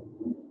awesome.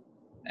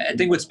 I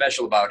think what's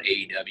special about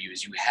AEW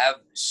is you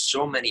have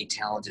so many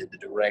talented, the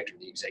director,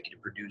 the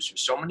executive producer,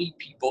 so many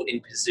people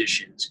in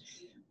positions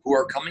who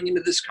are coming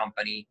into this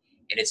company,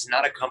 and it's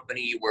not a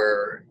company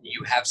where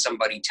you have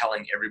somebody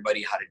telling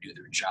everybody how to do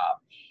their job.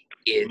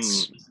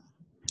 It's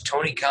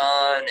Tony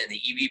Khan and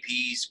the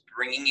EVPs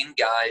bringing in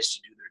guys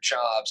to do their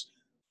jobs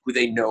who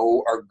they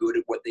know are good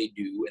at what they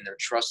do, and they're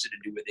trusted to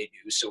do what they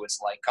do. So it's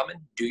like, come and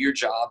do your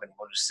job, and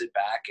we'll just sit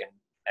back and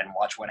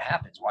watch what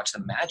happens, watch the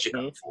magic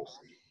unfold.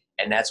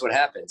 And that's what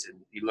happens. And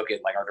you look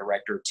at like our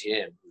director,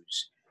 Tim,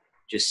 who's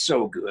just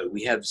so good.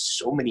 We have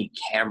so many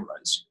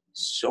cameras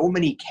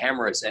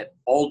at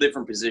all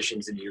different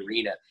positions in the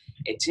arena.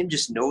 And Tim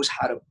just knows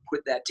how to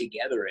put that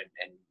together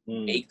and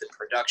make the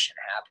production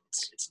happen.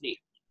 It's neat.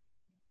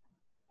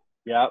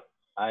 Yep.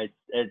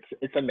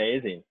 It's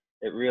amazing.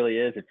 It really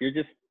is. If you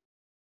just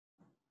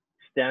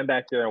stand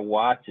back there and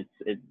watch,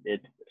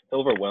 it's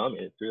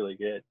overwhelming. It's really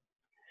good.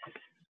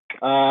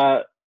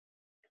 So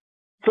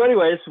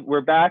anyways,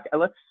 we're back.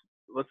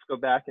 Let's go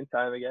back in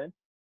time again.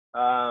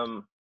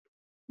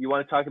 you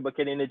want to talk about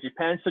getting into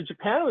Japan. So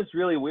Japan was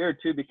really weird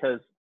too, because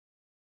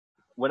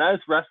when I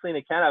was wrestling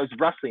in Canada, I was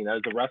wrestling. I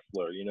was a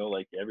wrestler, you know,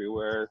 like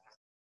everywhere.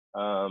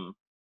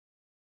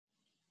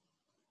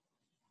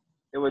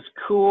 It was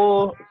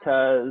cool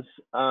because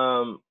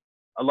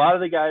a lot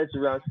of the guys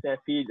around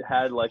Stampede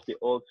had like the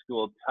old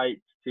school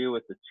tights too,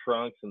 with the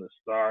trunks and the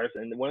stars.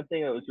 And one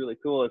thing that was really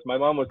cool is my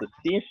mom was a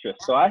seamstress,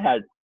 so I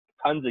had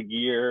tons of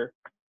gear,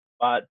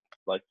 bought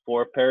like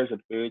 4 pairs of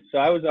boots. So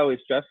I was always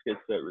dressed good,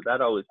 so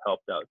that always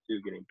helped out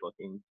too, getting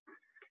bookings.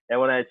 And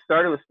when I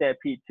started with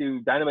Stampede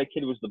too, Dynamite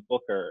Kid was the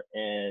booker,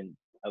 and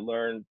I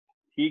learned,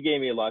 he gave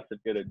me lots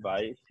of good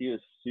advice. He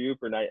was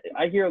super nice.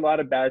 I hear a lot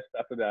of bad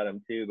stuff about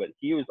him too, but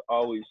he was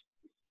always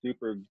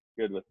super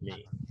good with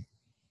me.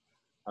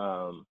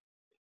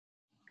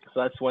 So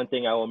that's one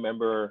thing I will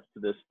remember to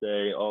this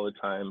day all the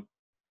time.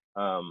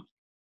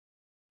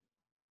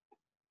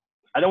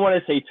 I don't want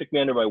to say he took me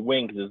under my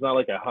wing, because it's not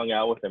like I hung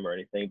out with him or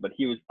anything, but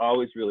he was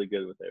always really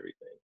good with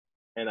everything.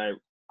 And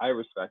I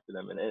respected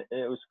him, and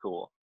it was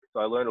cool. So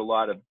I learned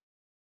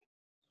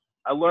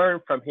I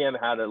learned from him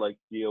how to like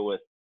deal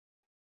with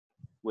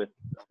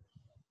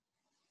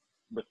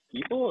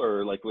people,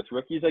 or like with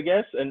rookies, I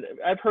guess. And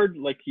I've heard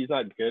like he's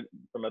not good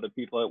from other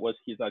people.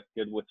 He's not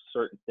good with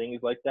certain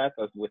things like that,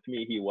 but with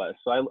me he was.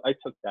 So I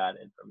took that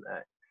in from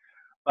that.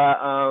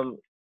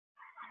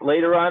 But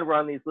later on, we're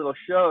on these little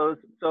shows.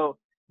 So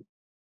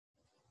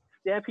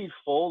Stampede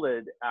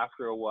folded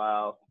after a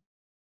while,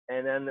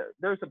 and then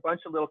there's a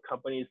bunch of little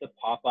companies that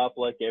pop up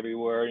like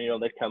everywhere. You know,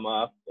 they come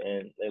up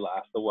and they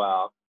last a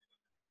while.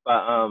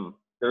 But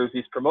there was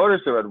these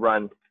promoters that would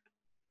run,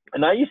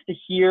 and I used to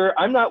hear.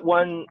 I'm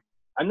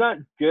not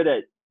good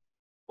at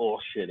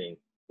bullshitting.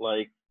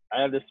 Like,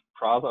 I have this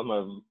problem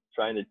of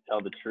trying to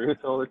tell the truth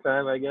all the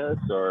time, I guess,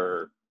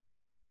 or,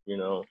 you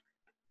know,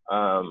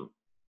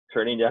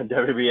 turning down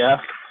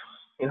WBF,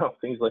 you know,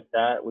 things like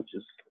that, which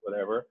is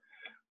whatever.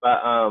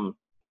 But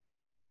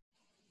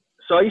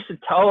so I used to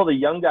tell all the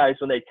young guys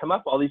when they'd come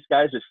up, all these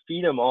guys would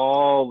feed them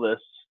all this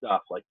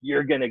stuff, like,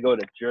 you're gonna go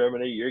to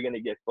Germany, you're gonna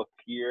get booked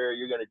here,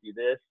 you're gonna do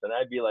this, and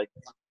I'd be like,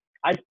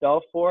 I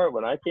fell for it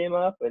when I came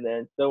up, and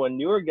then so when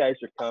newer guys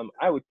would come,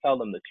 I would tell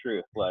them the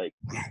truth, like,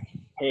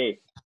 hey,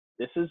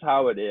 this is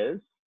how it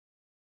is.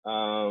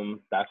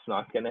 That's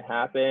not going to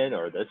happen,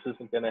 or this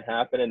isn't going to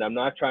happen, and I'm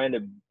not trying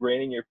to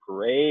rain in your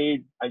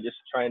parade. I'm just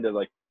trying to,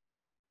 like,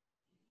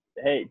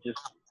 hey, just,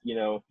 you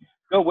know,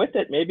 go with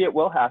it. Maybe it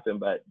will happen,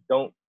 but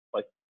don't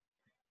like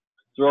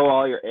throw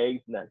all your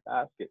eggs in that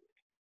basket.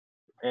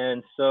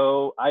 And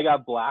so I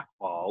got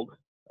blackballed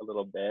a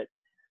little bit.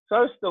 So I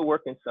was still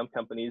working some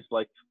companies,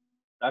 like.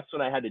 That's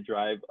when I had to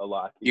drive a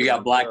lot. You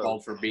got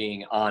blackballed for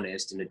being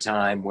honest in a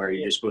time where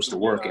you're just supposed to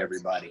work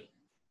everybody.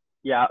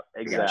 Yeah,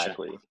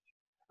 exactly.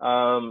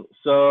 Gotcha.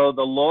 So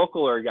the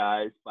localer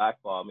guys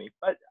blackballed me,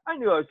 but I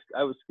knew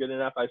I was good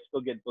enough. I still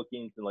get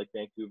bookings in like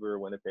Vancouver,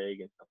 Winnipeg,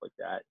 and stuff like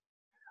that.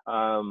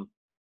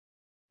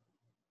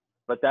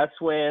 But that's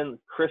when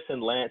Chris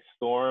and Lance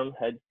Storm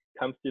had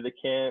come through the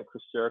camp,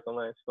 Chris Jericho and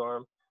Lance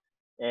Storm,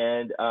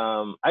 and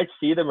I'd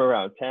see them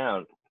around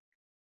town.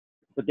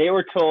 But they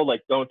were told,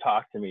 like, don't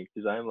talk to me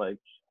because I'm, like,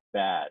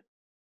 bad.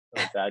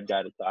 I'm a bad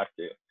guy to talk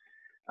to.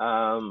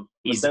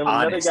 He's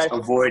honest.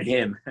 Avoid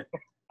him.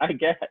 I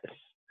guess.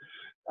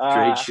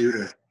 Straight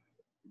shooter.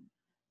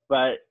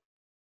 But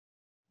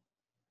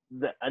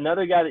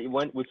another guy that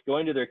was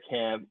going to their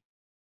camp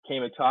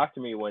came and talked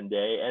to me one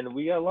day, and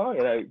we got along,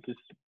 and I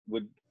just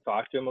would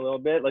talk to him a little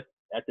bit. Like,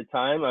 at the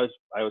time, I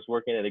was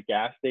working at a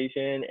gas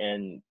station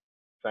and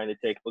trying to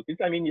take bookings.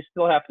 I mean, you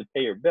still have to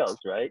pay your bills,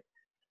 right?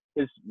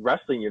 Because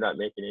wrestling, you're not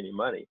making any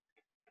money.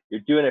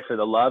 You're doing it for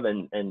the love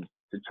and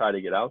to try to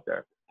get out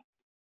there.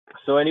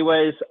 So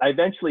anyways, I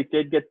eventually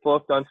did get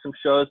booked on some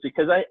shows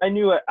because I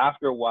knew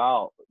after a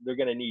while they're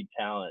going to need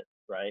talent,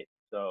 right?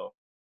 So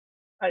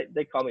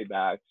they call me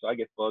back. So I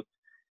get booked.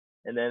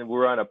 And then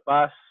we're on a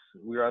bus.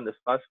 We were on this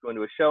bus going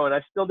to a show. And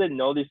I still didn't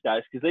know these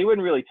guys because they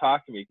wouldn't really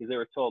talk to me because they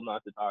were told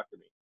not to talk to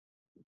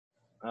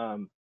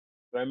me.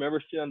 But I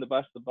remember sitting on the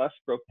bus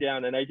broke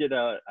down, and I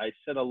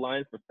set a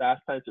line for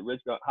Fast Times at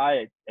Ridgemont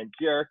High, and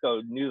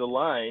Jericho knew the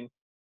line,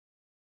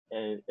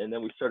 and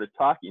then we started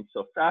talking.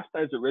 So Fast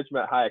Times at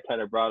Ridgemont High kind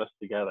of brought us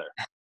together,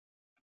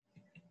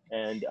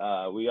 and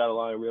we got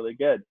along really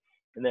good.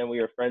 And then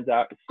we were friends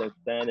out since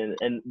then,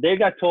 and they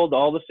got told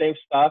all the same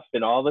stuff,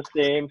 and all the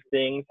same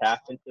things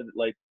happened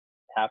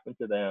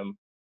to them.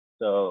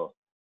 So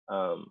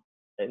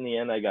in the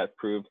end, I got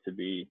proved to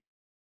be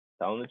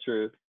telling the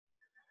truth.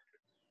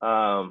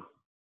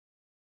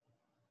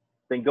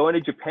 Then going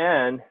to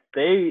Japan,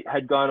 they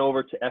had gone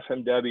over to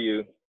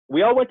FMW.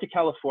 We all went to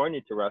California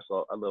to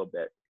wrestle a little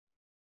bit.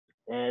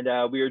 And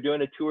we were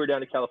doing a tour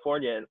down to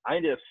California, and I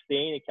ended up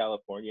staying in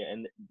California,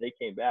 and they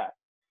came back.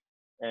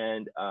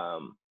 And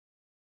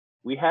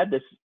we had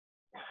this,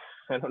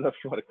 I don't know if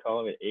you want to call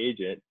him an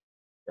agent.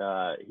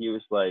 He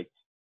was like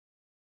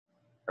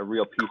a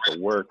real piece of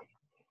work.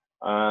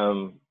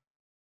 But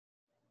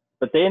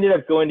they ended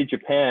up going to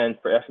Japan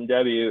for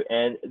FMW,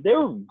 and they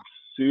were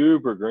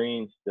super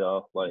green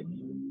still. Like,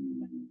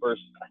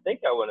 first, I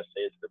think I want to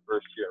say it's the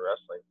first year in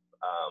wrestling.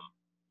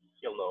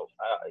 He'll know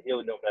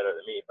better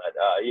than me, but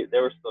they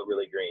were still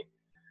really green.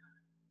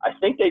 I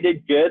think they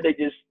did good.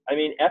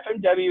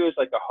 FMW is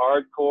like a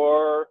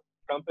hardcore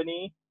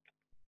company.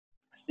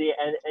 See,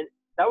 and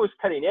that was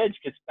cutting edge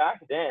because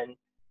back then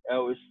it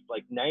was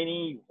like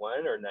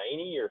 91 or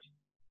 90 or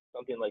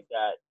something like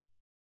that.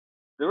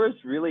 There was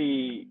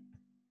really,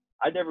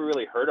 I'd never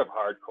really heard of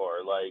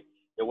hardcore. Like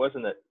it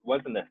wasn't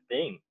a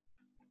thing.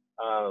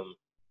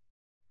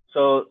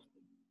 So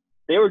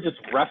they were just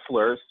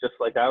wrestlers, just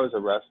like I was a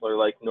wrestler,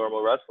 like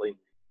normal wrestling.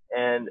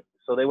 And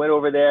so they went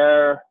over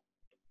there.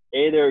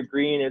 They're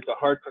green. It's a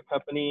hardcore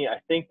company. I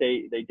think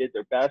they did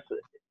their best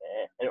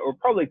and were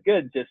probably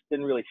good, just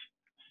didn't really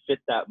fit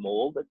that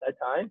mold at that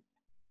time,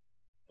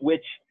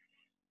 which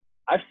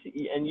I've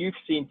seen, and you've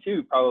seen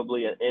too,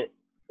 probably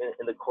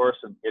in the course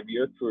of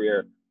your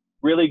career,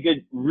 really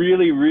good,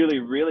 really, really,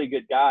 really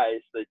good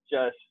guys that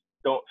just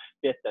don't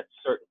fit that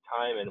certain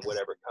time in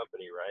whatever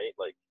company, right?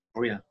 Like,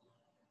 oh yeah,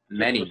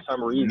 many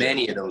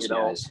of those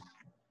guys.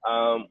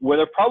 Where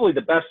they're probably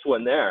the best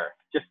one there,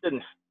 just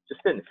didn't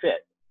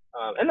fit.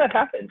 And that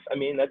happens. I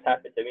mean, that's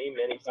happened to me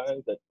many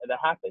times. That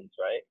happens,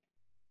 right?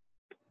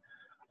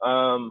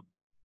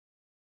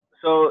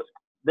 So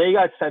they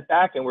got sent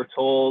back and were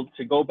told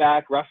to go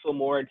back, wrestle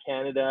more in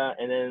Canada,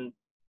 and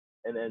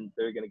then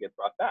they're going to get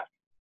brought back.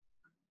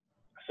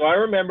 So I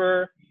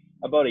remember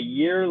about a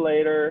year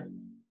later,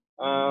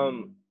 I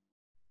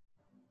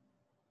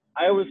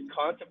was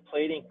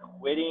contemplating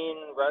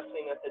quitting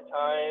wrestling at the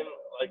time.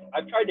 Like,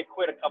 I've tried to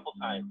quit a couple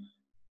times.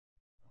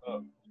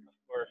 Of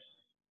course,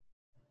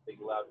 big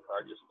loud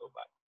car just go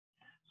by.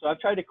 So I've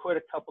tried to quit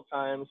a couple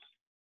times,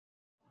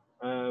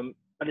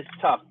 but it's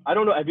tough. I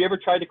don't know. Have you ever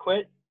tried to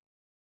quit?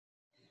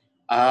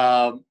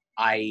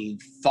 I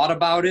thought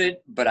about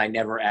it, but I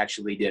never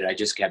actually did. I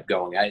just kept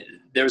going.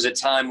 There was a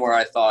time where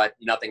I thought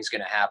nothing's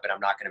going to happen. I'm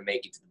not going to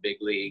make it to the big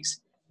leagues.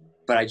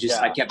 But I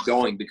kept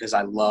going because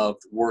I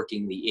loved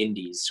working the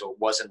indies. So it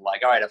wasn't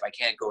like, all right, if I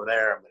can't go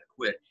there, I'm going to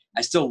quit.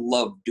 I still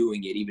loved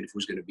doing it, even if it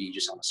was going to be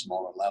just on a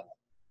smaller level.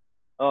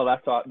 Oh,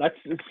 that's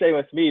the same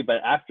with me. But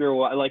after a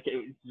while, like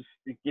it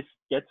just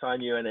gets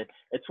on you, and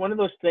it's one of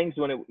those things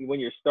when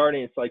you're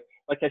starting. It's like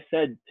I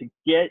said, to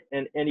get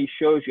in any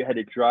shows, you had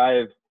to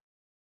drive.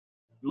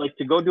 Like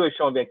to go do a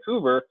show in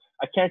Vancouver,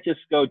 I can't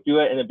just go do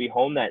it and then be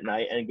home that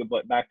night and go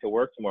back to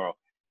work tomorrow.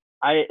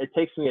 It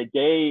takes me a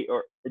day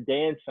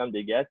and some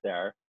to get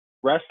there.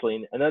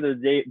 Wrestling another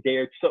day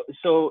or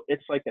so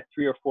it's like a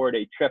 3 or 4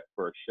 day trip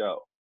for a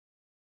show.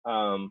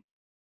 So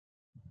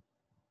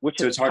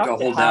it's hard to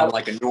hold down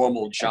like a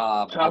normal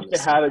job. It's tough to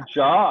have a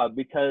job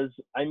because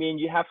I mean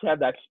you have to have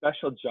that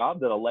special job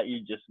that'll let you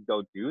just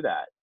go do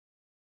that.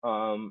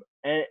 And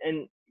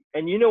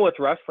you know with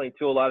wrestling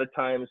too, a lot of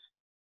times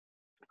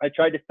I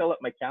tried to fill up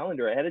my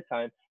calendar ahead of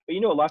time, but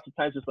you know lots of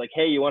times it's like,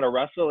 hey, you want to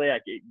wrestle? Yeah,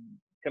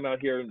 come out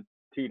here in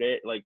 2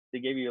 days. Like they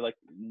give you like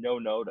no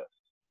notice.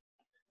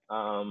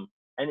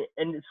 And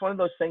it's one of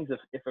those things.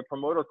 If a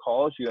promoter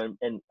calls you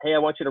and hey, I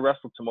want you to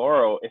wrestle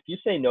tomorrow, if you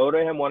say no to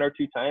him 1 or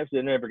 2 times,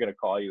 they're never going to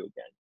call you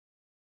again.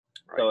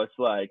 Right. So it's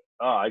like,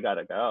 oh, I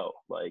gotta go.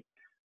 Like,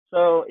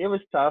 so it was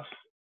tough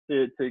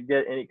to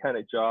get any kind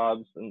of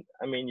jobs. And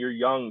I mean, you're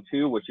young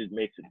too, which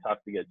makes it tough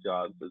to get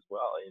jobs as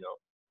well. You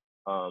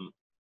know.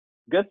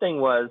 Good thing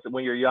was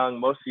when you're young,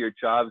 most of your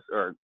jobs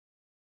aren't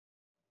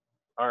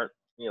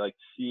like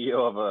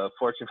CEO of a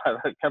Fortune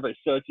 500 company,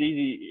 so it's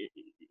easy.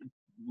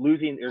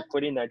 Losing or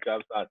quitting that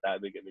job's not that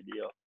big of a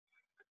deal.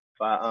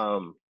 But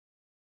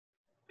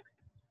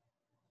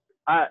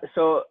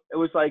so it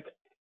was like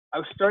I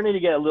was starting to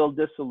get a little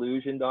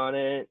disillusioned on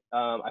it.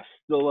 I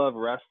still love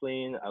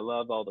wrestling. I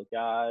love all the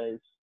guys.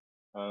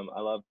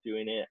 I love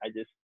doing it. I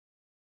just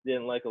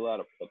didn't like a lot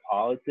of the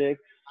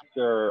politics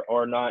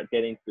or not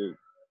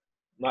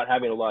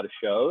having a lot of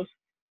shows.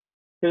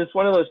 Because it's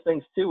one of those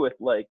things too with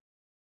like,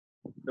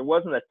 there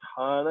wasn't a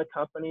ton of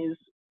companies.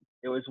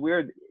 It was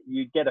weird.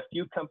 You'd get a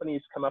few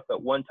companies come up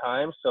at one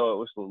time, so it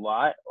was a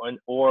lot,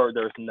 or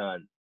there's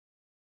none.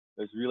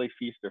 It was really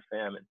feast or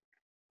famine.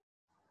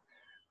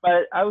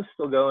 But I was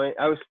still going.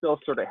 I was still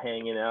sort of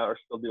hanging out or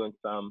still doing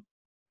some.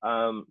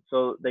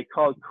 So they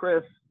called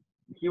Chris.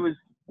 They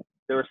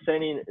were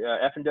sending,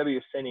 F&W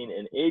was sending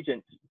an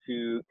agent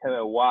to come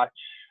and watch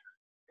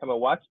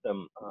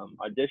them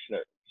audition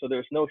it. So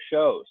there's no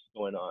shows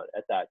going on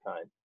at that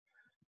time.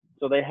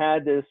 So they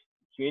had this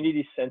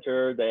community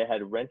center they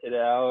had rented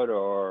out,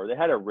 or they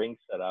had a ring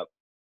set up.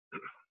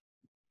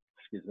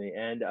 Excuse me.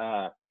 And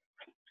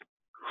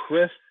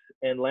Chris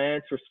and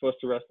Lance were supposed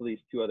to wrestle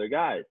these 2 other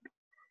guys.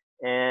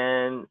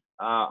 And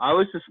I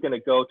was just going to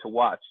go to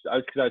watch.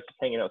 Because I was just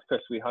hanging out with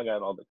Chris. We hung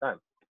out all the time.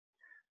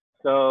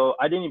 So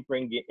I didn't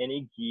bring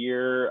any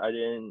gear. I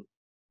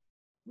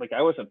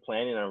wasn't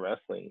planning on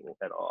wrestling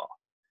at all.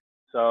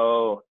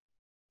 So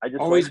I just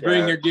always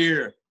bring your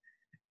gear.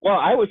 Well,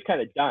 I was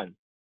kind of done.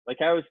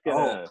 Like I was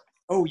gonna.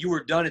 Oh, you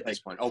were done at this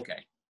point.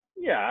 Okay.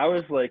 Yeah, I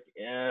was like,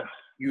 yeah.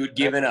 You had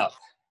given up.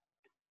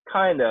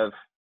 Kind of,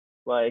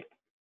 like,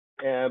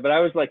 yeah. But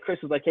I was like, Chris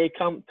was like, hey,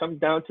 come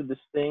down to this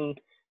thing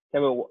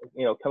come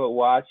and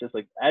watch. It's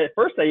like, at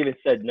first I even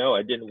said no,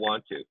 I didn't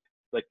want to.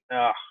 Like,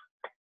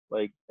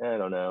 like, I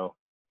don't know.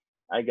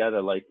 I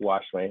gotta like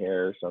wash my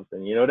hair or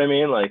something. You know what I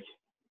mean? Like,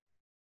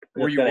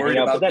 were you worried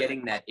about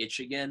getting that itch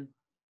again?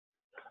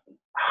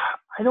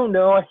 I don't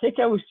know. I think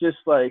I was just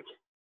like,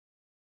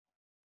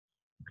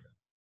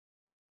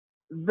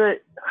 the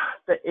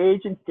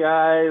agent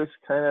guy was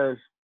kind of,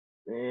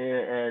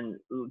 and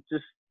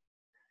just,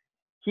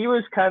 he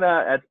was kind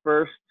of at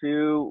first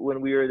too,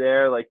 when we were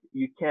there, like,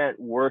 you can't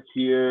work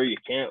here, you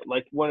can't,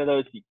 like, one of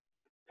those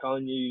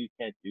telling you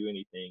can't do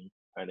anything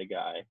kind of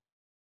guy.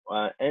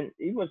 And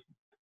he wasn't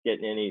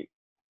getting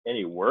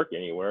any work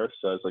anywhere,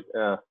 so I was like,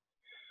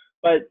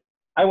 but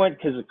I went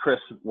because Chris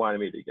wanted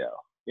me to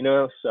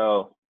go,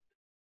 so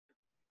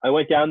I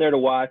went down there to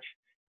watch.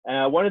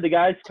 One of the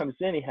guys comes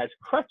in, he has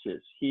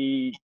crutches.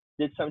 He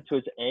did something to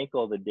his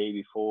ankle the day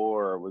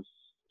before, or was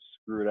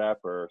screwed up,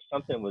 or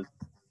something was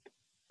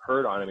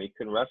hurt on him. He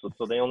couldn't wrestle,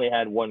 so they only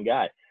had one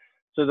guy.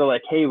 So they're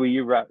like, "Hey, will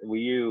you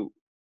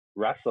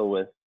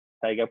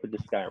tag up with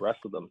this guy and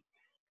wrestle them?"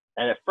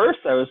 And at first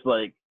I was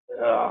like,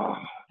 "Oh,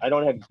 I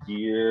don't have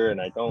gear and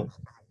I don't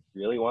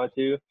really want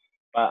to."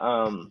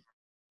 But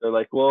they're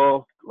like,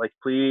 "Well, like,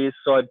 please."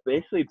 So I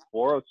basically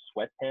borrowed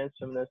sweatpants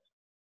from this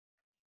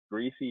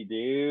greasy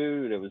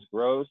dude. It was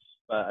gross,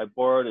 but I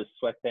borrowed his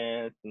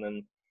sweatpants, and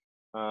then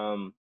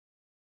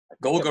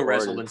Golga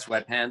wrestled in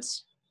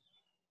sweatpants.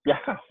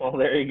 Yeah, well,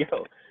 there you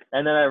go.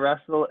 And then I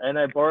wrestled, and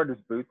I borrowed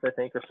his boots, I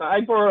think, or so.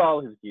 I borrowed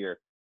all his gear.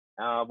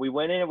 We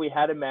went in and we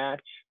had a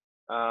match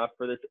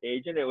for this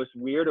agent. It was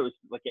weird. It was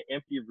like an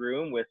empty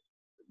room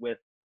with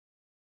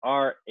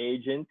our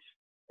agent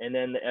and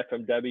then the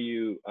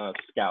FMW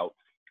scout,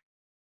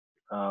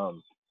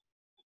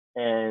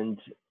 and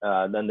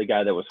then the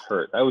guy that was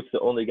hurt. That was the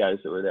only guys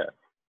that were there.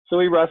 So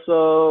we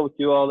wrestle,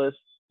 do all this,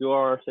 do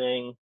our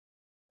thing.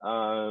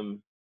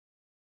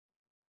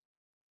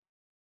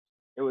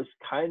 It was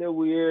kind of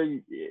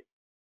weird.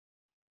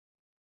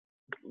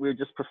 We were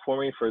just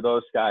performing for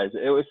those guys.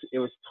 It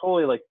was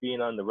totally like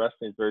being on the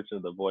wrestling version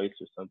of The Voice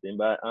or something.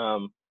 But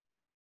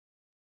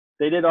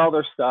they did all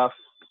their stuff.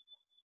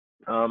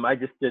 I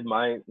just did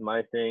my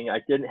thing. I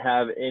didn't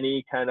have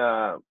any kind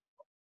of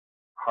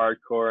hardcore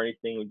or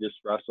anything. We just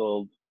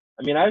wrestled.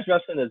 I mean, I was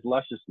wrestling as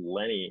Luscious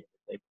Lenny,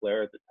 St.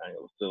 Clair at the time.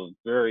 It was so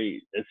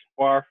as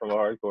far from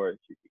hardcore as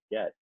you could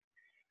get.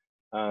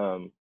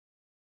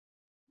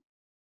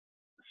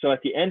 So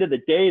at the end of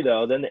the day,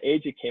 though, then the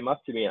agent came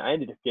up to me, and I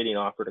ended up getting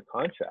offered a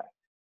contract,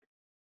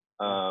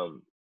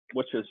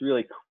 which was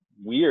really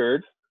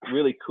weird,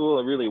 really cool,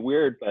 and really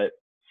weird. But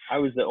I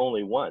was the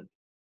only one,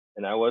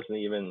 and I wasn't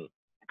even.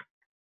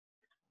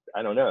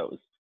 I don't know. It was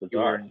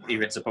bizarre. You weren't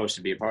even supposed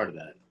to be a part of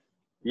that.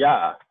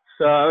 Yeah.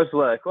 So I was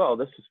like, "Well,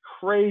 this is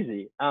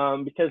crazy,"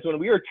 because when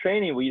we were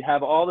training, we'd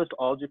have all this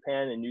All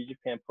Japan and New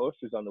Japan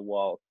posters on the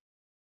walls,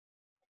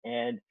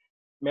 and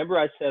remember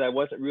I said I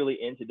wasn't really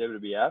into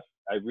WWF.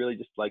 I really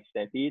just liked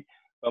Stampede.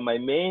 But my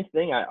main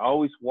thing I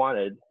always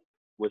wanted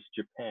was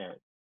Japan.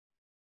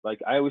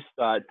 Like, I always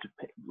thought,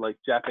 like,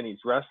 Japanese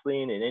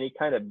wrestling and any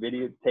kind of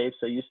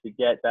videotapes I used to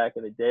get back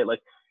in the day,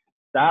 like,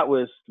 that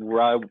was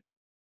where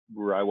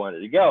I wanted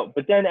to go.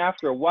 But then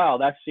after a while,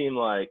 that seemed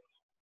like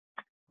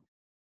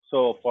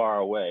so far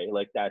away.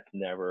 Like, that's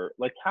never,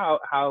 like, how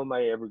am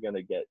I ever going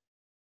to get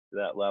to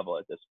that level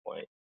at this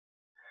point?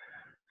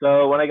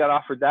 So when I got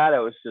offered that, I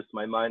was just,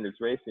 my mind was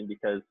racing,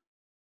 because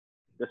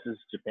this is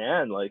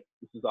Japan. Like,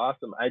 this is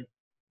awesome. I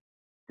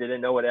didn't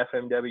know what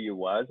FMW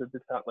was at the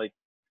time. Like,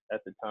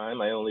 at the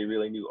time, I only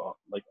really knew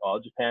All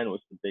Japan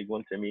was the big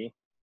one to me.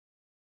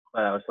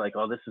 But I was like,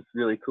 oh, this is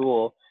really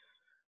cool.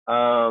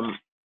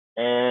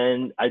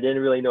 And I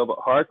didn't really know about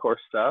hardcore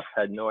stuff.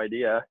 Had no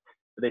idea.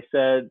 But they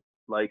said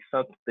like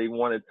they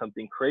wanted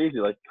something crazy,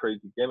 like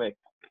crazy gimmick.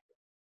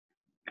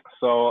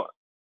 So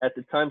at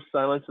the time,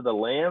 Silence of the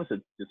Lambs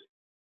had just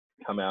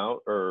come out,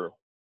 or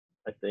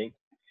I think,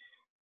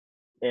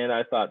 and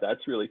I thought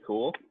that's really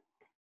cool.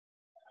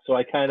 So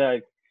I kind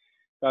of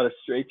got a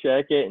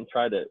straitjacket and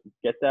tried to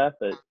get that,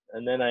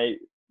 and then I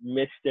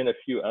mixed in a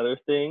few other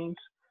things.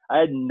 I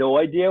had no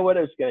idea what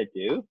I was gonna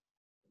do,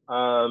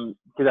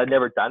 because I'd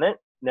never done it,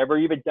 never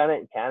even done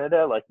it in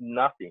Canada, like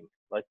nothing,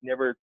 like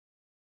never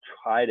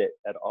tried it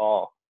at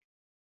all.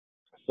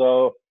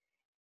 So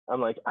I'm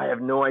like, I have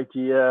no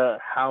idea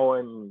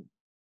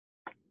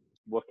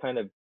what kind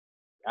of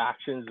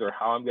actions or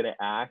how I'm gonna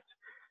act.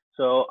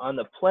 So on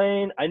the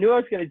plane, I knew I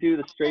was gonna do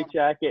the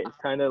straitjacket and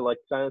kind of like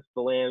Silence of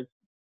the Lambs,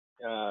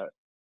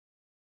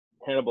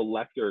 Hannibal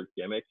Lecter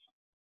gimmicks.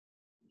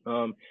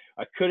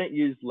 I couldn't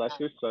use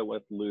Lecter, so I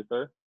went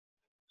Luther.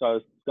 So I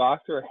was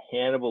Dr.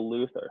 Hannibal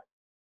Luther.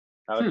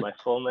 That was my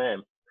full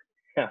name.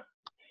 Yeah.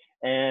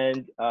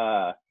 And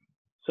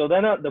so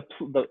then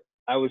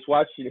I was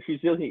watching, he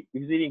was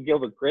eating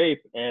Gilbert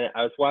Grape, and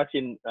I was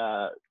watching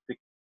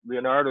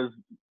Leonardo's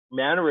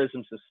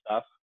mannerisms and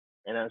stuff,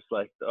 and I was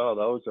like,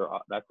 oh,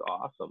 that's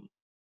awesome.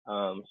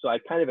 So I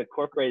kind of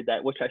incorporated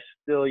that, which I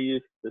still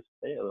use to this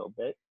day a little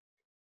bit.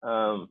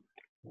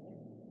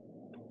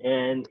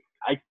 And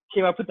I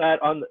came up with that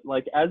on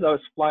like as I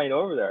was flying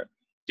over there.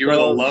 You were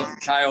the love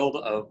child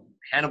of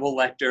Hannibal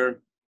Lecter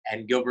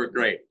and Gilbert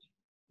Grape.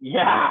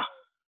 Yeah,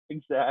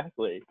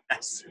 exactly.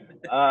 Yes.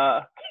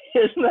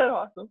 Isn't that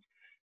awesome?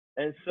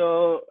 And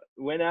so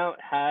went out,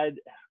 had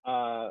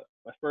my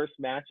first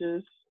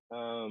matches.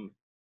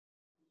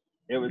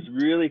 It was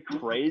really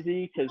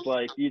crazy because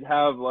like you'd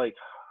have like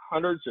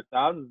hundreds or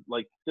thousands,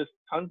 like just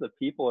tons of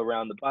people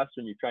around the bus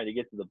when you're trying to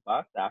get to the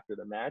bus after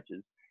the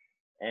matches.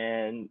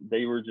 And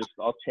they were just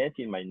all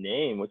chanting my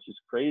name, which is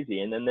crazy.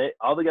 And then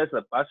all the guys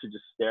on the bus were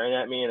just staring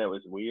at me, and it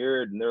was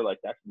weird. And they're like,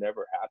 "That's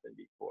never happened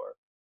before."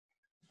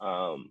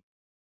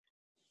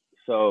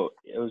 So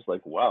it was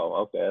like,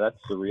 wow, okay, that's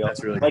surreal.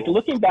 That's really like cool.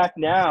 Looking back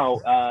now,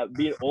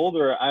 being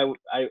older, I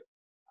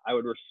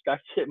would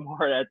respect it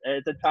more. At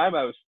the time,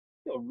 I was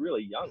still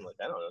really young, like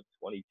I don't know,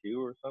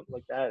 22 or something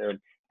like that, and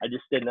I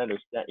just didn't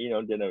understand.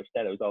 Didn't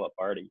understand it was all a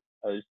party.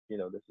 I was,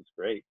 this is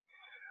great.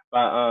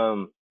 But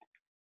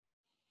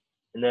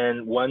and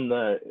then won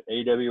the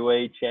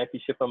AWA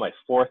championship on my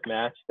fourth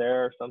match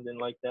there, or something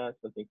like that,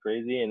 something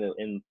crazy, and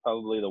in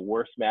probably the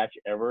worst match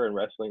ever in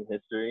wrestling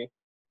history.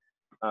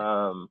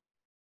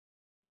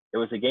 It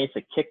was against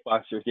a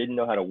kickboxer who didn't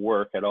know how to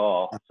work at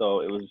all.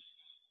 So it was,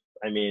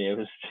 and he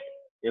was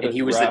rough.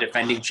 The rough.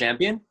 defending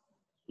champion?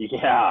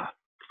 Yeah.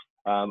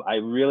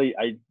 He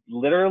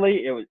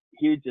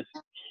would just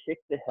kick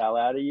the hell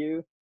out of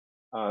you.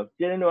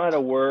 Didn't know how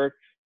to work.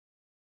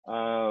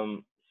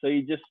 So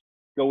you just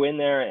go in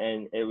there,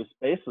 and it was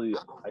basically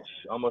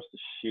almost a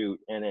shoot.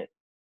 And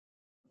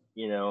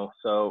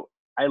so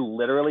I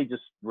literally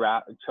just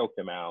choked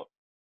him out,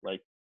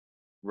 like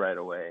right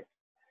away.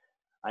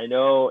 I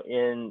know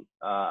in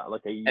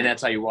like a year. And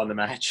that's how you won the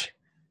match?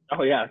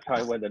 Oh yeah, that's how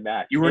I won the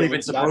match. You weren't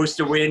even supposed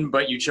to win,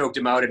 but you choked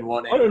him out and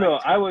won it. Oh no,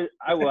 I was,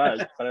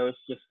 but I was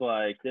just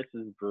like, this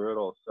is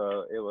brutal.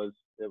 So it was.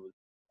 I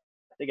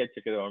think I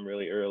took it on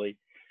really early.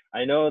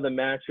 I know the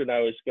match when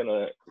I was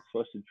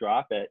supposed to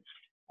drop it,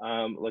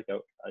 like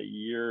a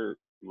year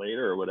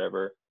later or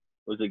whatever,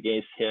 was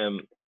against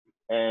him.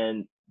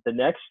 And the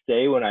next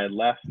day when I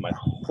left, my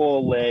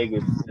whole leg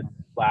was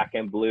black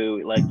and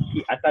blue. Like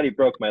I thought he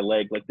broke my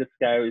leg. Like this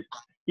guy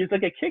he was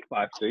like a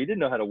kickboxer. He didn't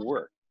know how to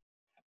work.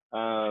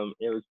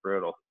 It was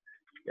brutal.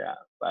 Yeah,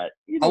 but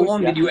how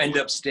long did you end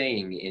up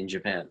staying in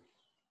Japan?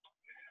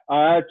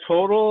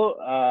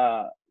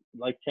 Total,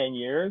 like 10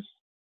 years.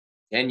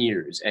 10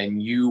 years,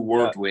 and you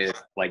worked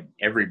with like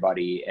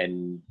everybody,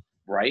 and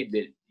right,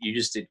 that you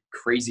just did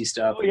crazy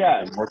stuff. Oh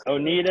yeah,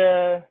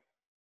 Onita,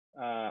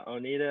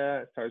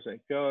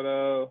 Tarzan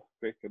Goto,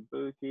 Rick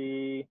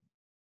Kabuki,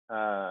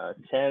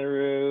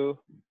 Tenru,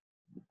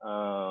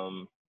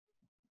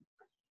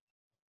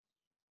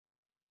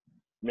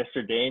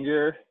 Mr.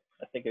 Danger.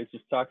 I think I was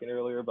just talking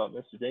earlier about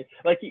Mr. Danger.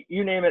 Like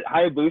you name it,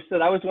 Hayabusa.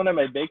 That was one of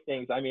my big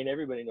things. I mean,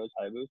 everybody knows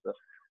Hayabusa.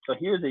 So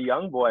he was a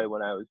young boy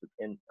when I was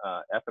in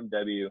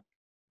FMW,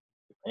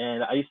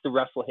 and I used to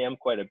wrestle him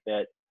quite a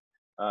bit.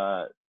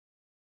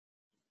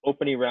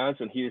 Opening rounds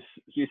when he was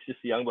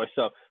just a young boy.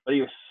 So, but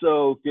he was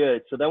so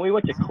good. So then we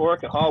went to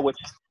Korakuen Hall, which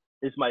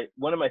is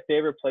one of my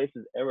favorite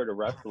places ever to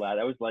wrestle at.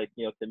 I was like,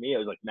 to me, it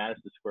was like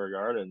Madison Square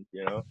Garden,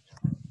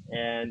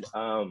 and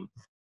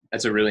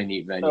that's a really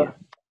neat venue.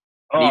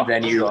 Neat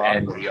venue, awesome.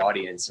 And the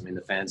audience. I mean,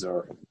 the fans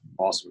are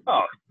awesome.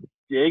 Oh,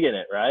 digging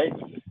it, right?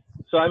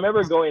 So I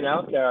remember going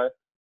out there,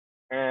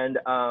 and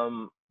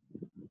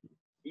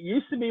it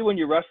used to be when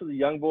you wrestle a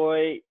young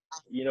boy,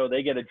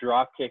 they get a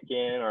drop kick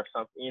in or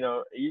something.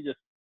 You just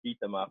beat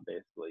them up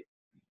basically.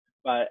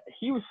 But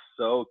he was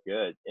so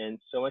good and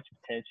so much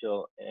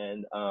potential,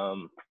 and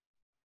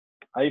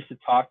I used to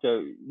talk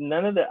to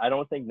I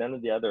don't think none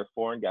of the other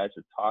foreign guys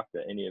would talk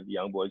to any of the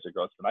young boys or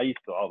girls, but I used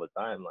to all the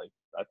time. Like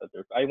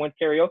I went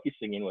karaoke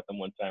singing with them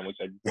one time, which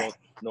I don't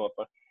know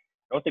I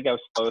don't think I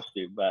was supposed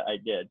to, but I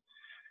did.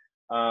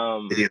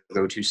 Did you have a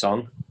go-to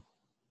song?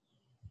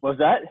 What was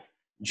that?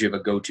 Did you have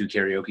a go-to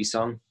karaoke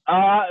song?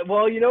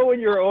 Well, when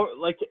you're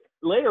like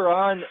later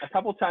on, a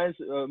couple times,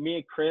 me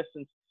and Chris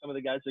and some of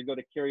the guys would go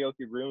to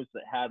karaoke rooms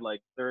that had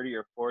like 30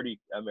 or 40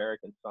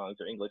 American songs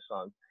or English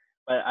songs.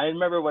 But I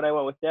remember when I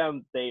went with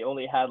them, they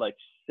only had like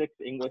 6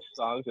 English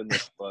songs in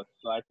this book.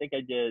 So I think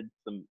I did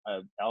some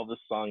Elvis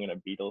song and a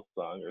Beatles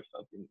song or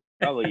something.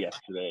 Probably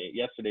Yesterday.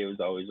 Yesterday was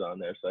always on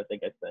there, so I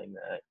think I sang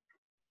that.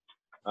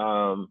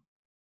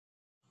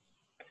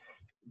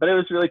 But it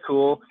was really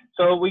cool.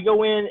 So we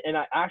go in, and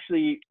I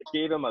actually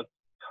gave him a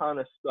ton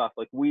of stuff.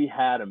 Like we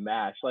had a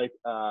match. Like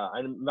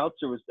and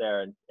Meltzer was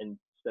there and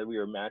said we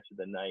were match of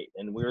the night,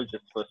 and we were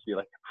just supposed to be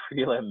like a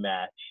prelim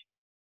match.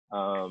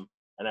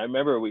 And I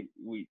remember it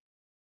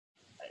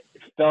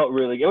felt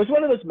really good. It was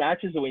one of those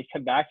matches that when you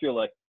come back, you're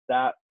like,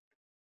 that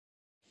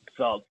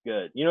felt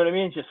good. You know what I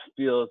mean? It just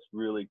feels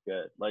really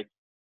good. Like,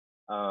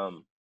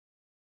 and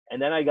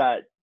then I got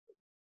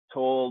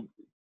told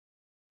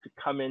to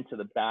come into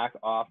the back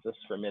office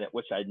for a minute,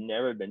 which I'd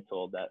never been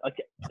told that. Like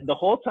the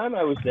whole time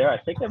I was there, I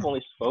think I've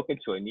only spoken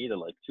to Anita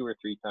like 2 or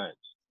 3 times.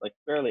 Like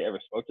barely ever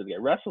spoke to the guy.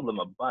 Wrestled them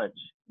a bunch,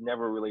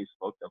 never really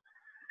spoke to them.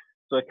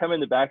 So I come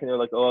in the back and they're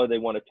like, oh, they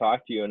want to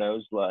talk to you. And I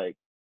was like,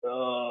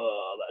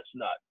 oh, that's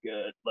not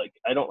good. Like,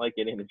 I don't like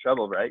getting in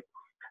trouble, right?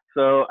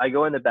 So I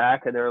go in the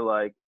back and they're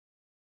like,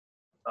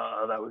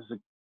 that was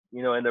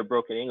in their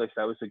broken English,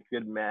 that was a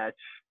good match.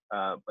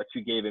 But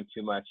you gave him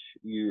too much.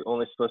 You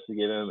only supposed to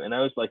give him. And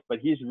I was like, but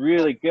he's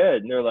really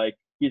good. And they're like,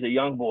 he's a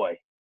young boy.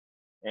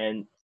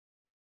 And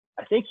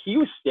I think he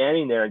was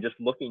standing there and just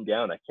looking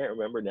down. I can't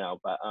remember now,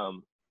 but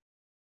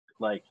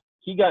like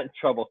he got in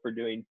trouble for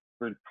doing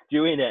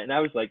it. And I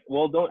was like,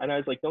 well, don't. And I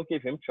was like, don't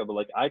give him trouble.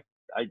 Like I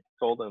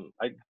told him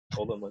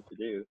what to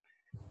do.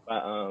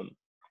 But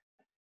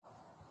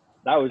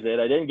that was it.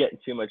 I didn't get in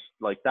too much.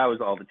 Like that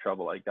was all the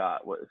trouble I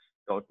got was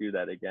don't do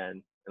that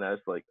again. And I was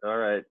like, all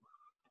right.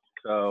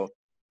 So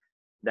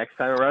next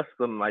time I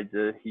wrestled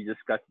him, he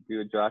just got to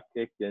do a drop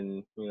kick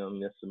and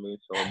miss a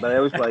moonsault. But it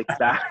was like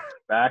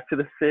back to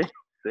the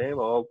same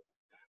old.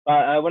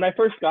 When I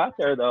first got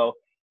there though,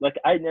 like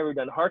I'd never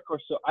done hardcore,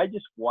 so I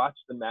just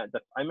watched the match.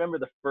 I remember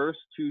the first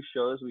 2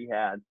 shows we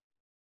had.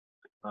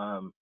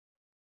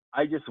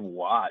 I just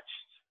watched,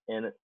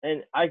 and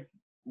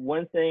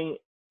one thing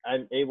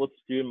I'm able to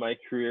do in my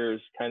career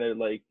is kind of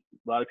like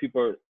a lot of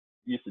people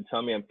used to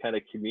tell me I'm kind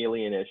of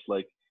chameleonish.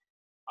 Like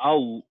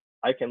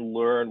I can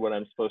learn what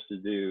I'm supposed to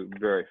do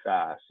very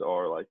fast,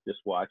 or like just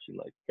watching,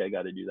 like, okay, I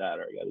got to do that,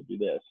 or I got to do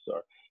this,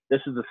 or this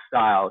is the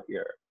style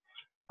here.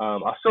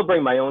 I'll still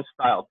bring my own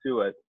style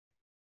to it,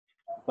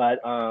 but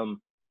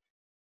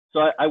so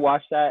I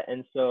watched that,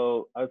 and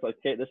so I was like,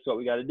 okay, this is what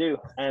we got to do.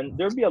 And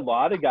there'd be a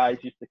lot of guys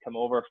used to come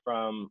over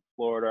from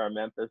Florida or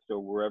Memphis or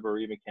wherever,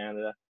 even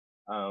Canada,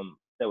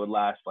 that would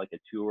last like a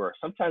tour,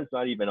 sometimes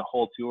not even a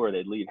whole tour.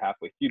 They'd leave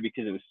halfway through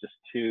because it was just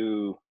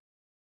too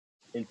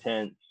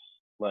intense,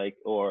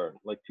 or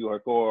too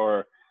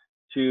hardcore,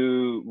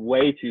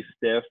 way too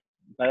stiff.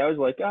 But I was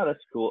like, oh,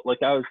 that's cool.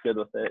 Like I was good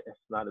with it. It's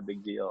not a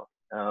big deal.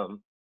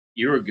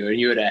 You were good.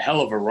 You had a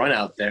hell of a run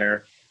out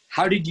there.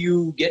 How did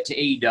you get to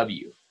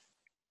AEW?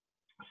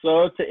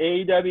 So to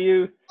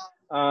AEW,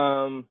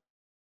 I'm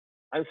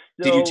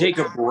still. Did you take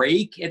a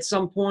break at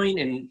some point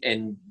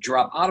and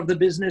drop out of the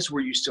business? Were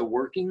you still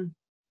working?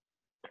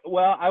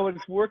 Well, I was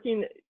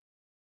working.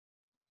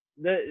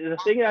 The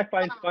thing that I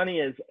find funny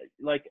is,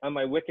 like, on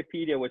my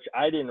Wikipedia, which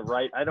I didn't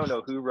write, I don't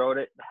know who wrote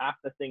it. Half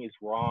the thing is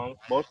wrong.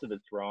 Most of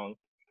it's wrong.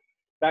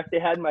 In fact, they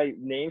had my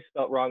name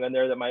spelled wrong on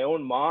there, that my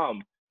own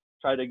mom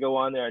tried to go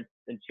on there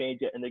and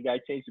change it, and the guy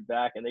changed it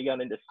back, and they got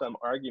into some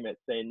argument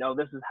saying, no,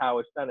 this is how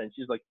it's done. And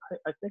she's like,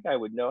 I think I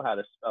would know how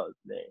to spell his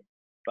name,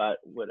 but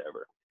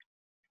whatever.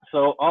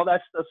 So all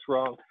that stuff's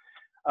wrong.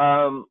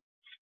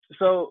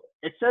 So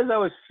it says I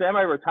was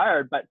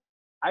semi-retired, but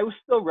I was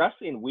still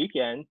wrestling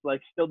weekends,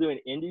 like still doing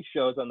indie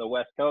shows on the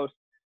West Coast.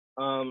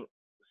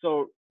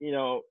 So,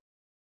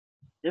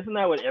 isn't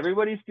that what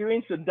everybody's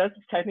doing? So does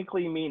it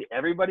technically mean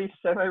everybody's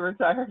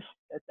semi-retired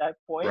at that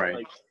point? Right.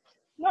 Like,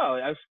 no,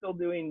 I was still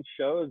doing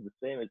shows the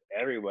same as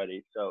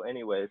everybody. So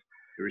anyways.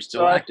 You were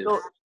still active.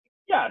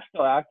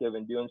 Still active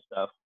and doing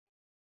stuff.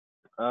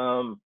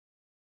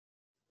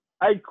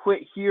 I'd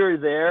quit here or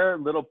there,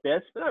 little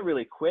bits, but not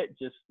really quit,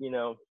 just,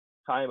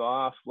 time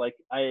off. Like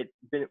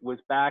was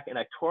back and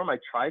I tore my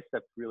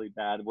tricep really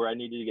bad where I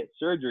needed to get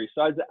surgery.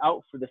 So I was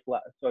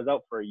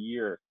out for a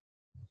year,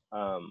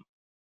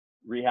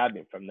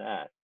 rehabbing from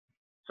that.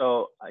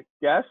 So I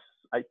guess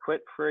I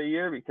quit for a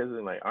year because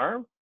of my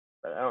arm,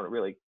 but I don't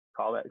really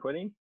call that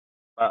quitting.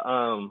 But,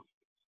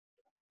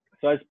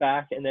 so I was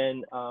back, and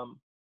then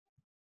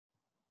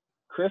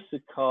Chris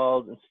had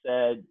called and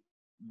said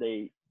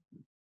they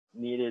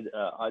needed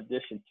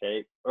audition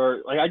tape,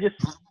 or like I just,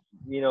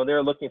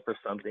 they're looking for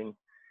something.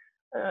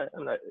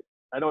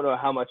 I don't know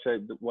how much I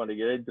want to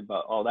get into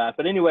about all that,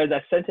 but anyways,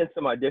 I sent in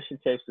some audition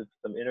tapes of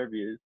some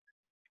interviews,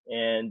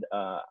 and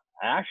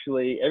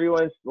actually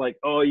everyone's like,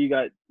 oh, you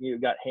got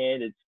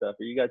handed stuff,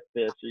 or you got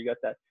this, or you got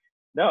that.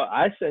 No,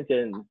 I sent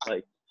in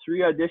like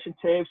 3 audition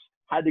tapes,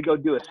 had to go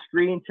do a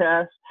screen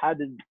test, had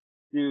to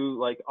do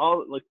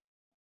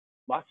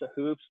lots of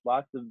hoops,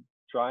 lots of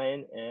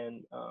trying,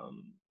 and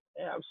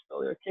I'm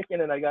still there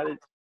kicking, and I got a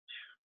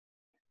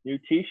new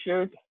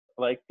t-shirt,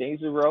 like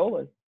things are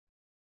rolling.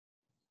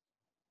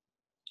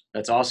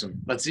 That's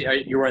awesome. Let's see,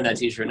 you're wearing that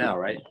t-shirt now,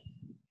 right?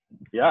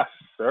 Yes,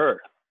 sir.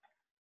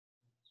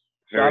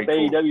 Very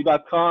cool.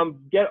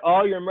 ShopAEW.com. Get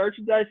all your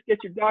merchandise. Get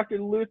your Dr.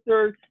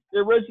 Luther, the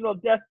original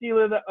Death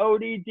Dealer, the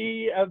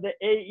ODD of the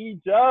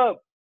AEW.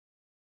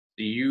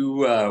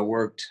 You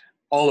worked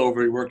all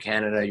over. You worked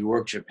Canada. You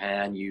worked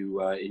Japan.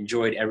 You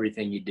enjoyed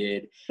everything you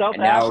did. South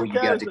and now Africa you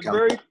got is to the come.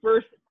 very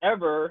first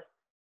ever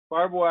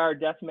barbed wire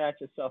death match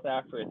in South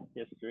Africa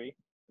history,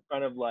 in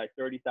front of like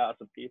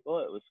 30,000 people.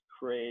 It was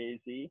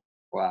crazy.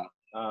 Wow.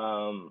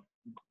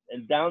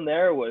 And down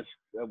there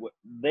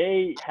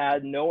they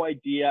had no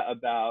idea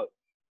about.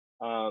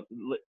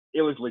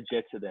 It was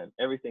legit to them.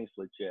 Everything's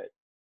legit.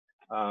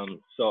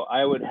 So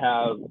I would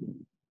have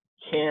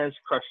cans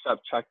crushed up,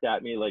 chucked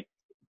at me, like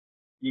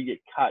you get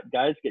cut.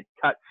 Guys get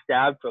cut,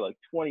 stabbed for like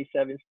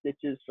 27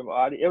 stitches from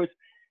audio.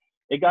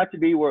 It got to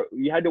be where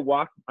you had to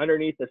walk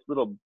underneath this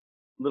little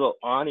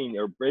awning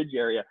or bridge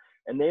area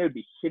and they would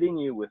be hitting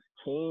you with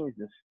canes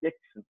and sticks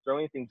and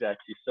throwing things at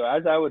you. So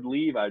as I would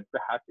leave, I'd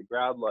have to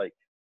grab like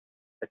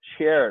a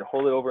chair and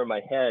hold it over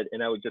my head,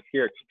 and I would just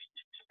hear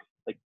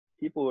like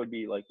people would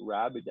be like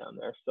rabid down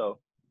there. So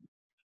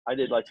I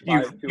did like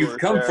 5 You've tours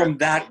come there. from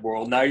that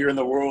world. Now you're in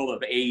the world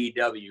of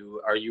AEW.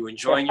 Are you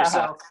enjoying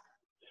yourself?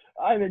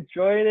 I'm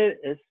enjoying it.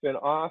 It's been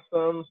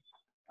awesome.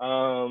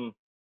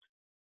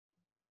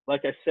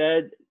 Like I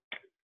said,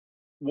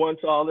 once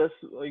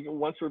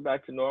we're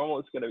back to normal,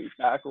 it's going to be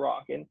back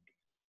rocking.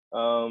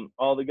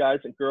 All the guys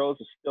and girls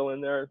are still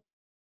in there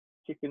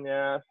kicking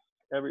ass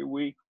every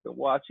week. Been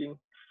watching.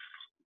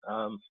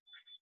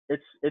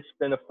 It's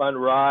been a fun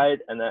ride,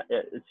 and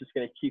it's just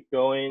going to keep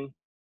going.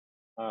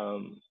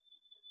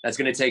 That's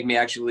going to take me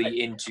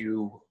actually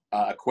into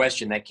a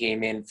question that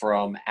came in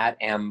from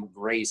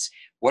 @mgrace.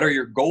 What are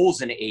your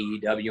goals in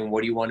AEW, and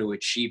what do you want to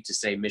achieve to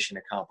say mission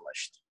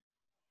accomplished?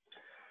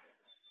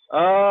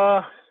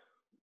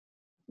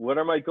 What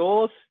are my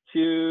goals?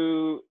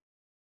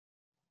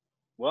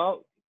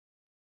 Well,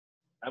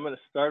 I'm going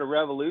to start a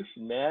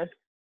revolution, man.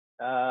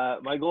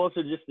 My goals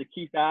are just to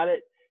keep at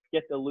it,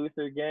 get the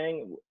Luther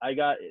gang. I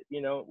got,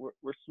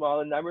 we're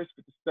small in numbers,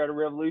 but to start a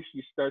revolution,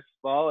 you start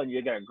small, and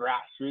you got to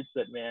grassroots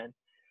it, man.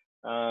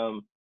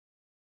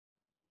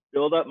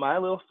 Build up my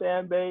little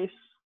fan base,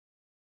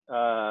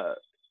 and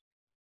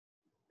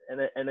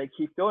I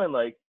keep going.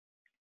 Like,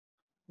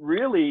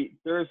 really,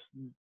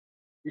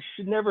 you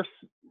should never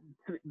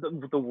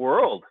the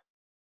world.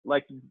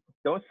 Like,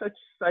 don't set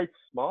sights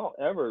small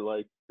ever.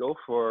 Like, go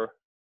for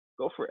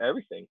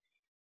everything.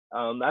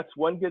 That's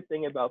one good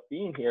thing about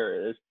being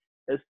here is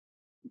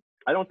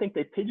I don't think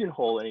they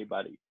pigeonhole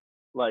anybody.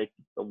 Like,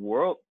 the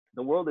world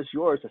is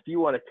yours. If you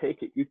want to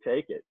take it, you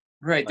take it.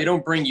 Right. They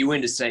don't bring you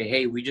in to say,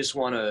 hey, we just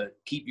want to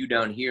keep you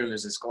down here, and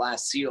there's this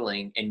glass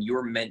ceiling, and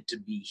you're meant to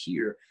be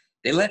here.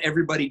 They let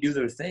everybody do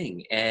their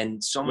thing,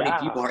 and so many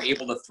people are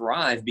able to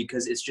thrive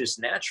because it's just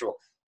natural.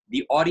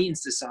 The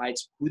audience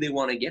decides who they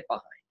want to get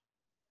behind.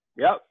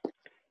 Yep.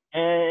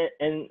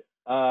 And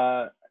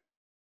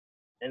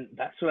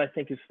that's what I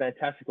think is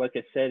fantastic. Like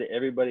I said,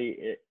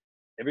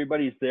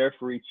 everybody's there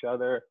for each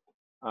other.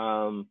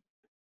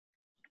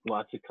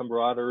 Lots of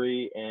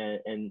camaraderie,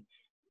 and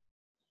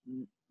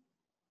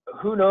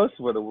who knows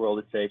where the world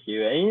will take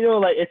you. And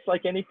like, it's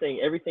like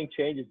anything, everything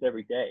changes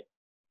every day,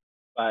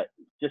 but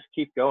just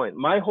keep going.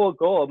 My whole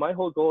goal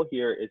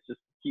here is just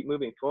keep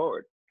moving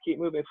forward,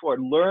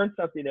 learn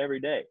something every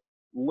day,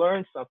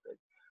 learn something.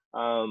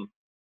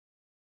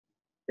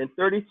 In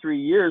 33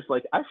 years,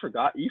 like,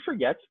 you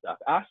forget stuff.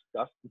 Ask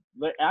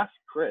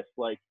Chris,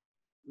 like,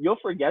 you'll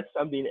forget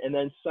something, and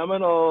then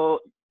someone it'll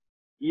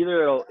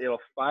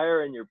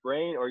fire in your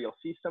brain, or you'll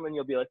see someone,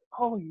 you'll be like,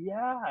 oh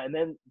yeah, and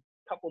then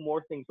a couple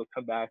more things will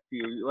come back to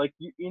you. Like,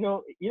 you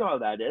know how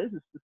that is.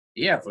 It's just,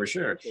 yeah, for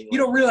sure. You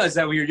don't realize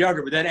that when you're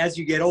younger, but then as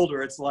you get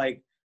older, it's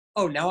like,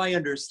 oh, now I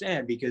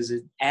understand, because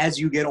as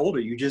you get older,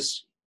 you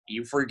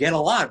forget a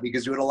lot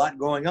because you had a lot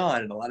going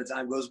on, and a lot of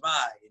time goes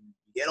by, and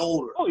you get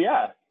older. Oh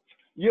yeah.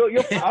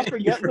 I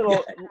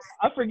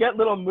forget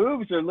little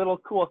moves or little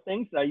cool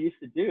things that I used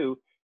to do,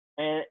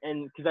 and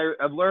because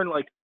I've learned,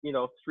 like,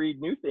 3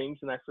 new things,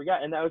 and I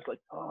forgot, and I was like,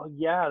 oh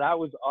yeah, that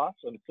was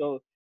awesome. So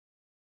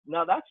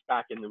now that's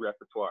back in the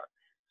repertoire.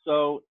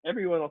 So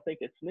everyone will think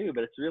it's new,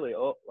 but it's really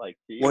old. Like,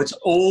 what's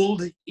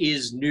old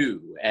is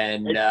new,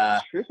 and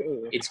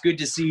it's good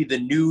to see the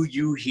new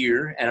you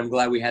here. And I'm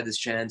glad we had this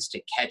chance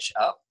to catch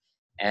up,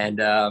 and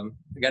I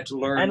got to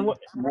learn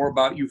more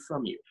about you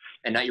from you,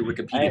 and not your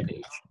Wikipedia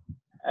page.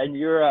 And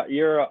you're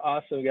an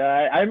awesome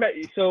guy. I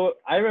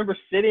remember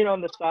sitting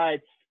on the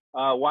side,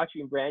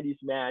 watching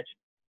Brandy's match,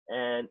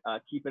 and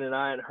keeping an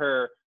eye on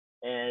her,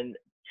 and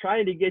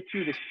trying to get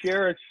you to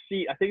share a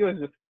seat. I think it was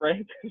with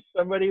Frank.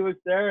 Somebody was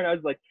there, and I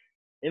was like,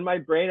 in my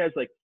brain, I was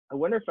like, I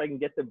wonder if I can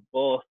get them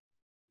both,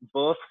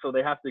 so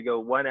they have to go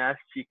one ass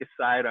cheek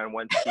aside on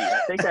one seat.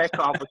 I think I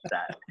accomplished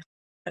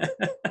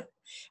that.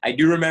 I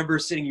do remember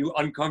sitting you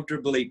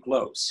uncomfortably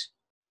close.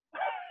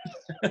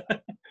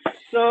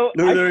 So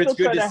Luther, it's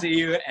good to see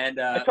you, and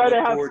I try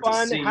to have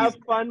fun. Have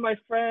fun, my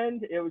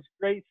friend. It was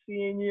great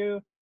seeing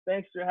you.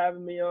 Thanks for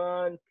having me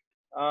on.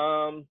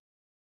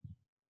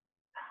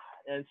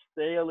 And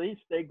stay elite,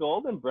 stay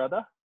golden,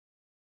 brother.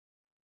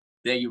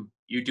 Yeah,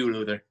 you too,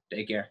 Luther.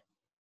 Take care.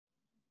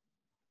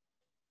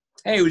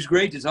 Hey, it was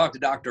great to talk to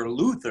Dr.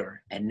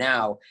 Luther, and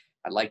now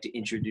I'd like to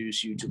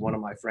introduce you to one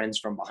of my friends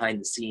from behind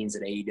the scenes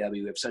at AEW.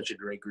 We have such a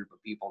great group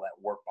of people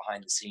that work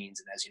behind the scenes,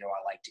 and as you know,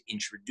 I like to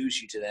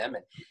introduce you to them.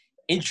 And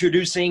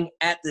introducing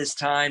at this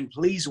time,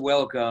 please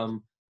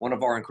welcome one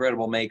of our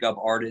incredible makeup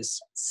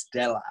artists,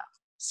 Stella.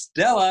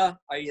 Stella,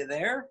 are you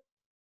there?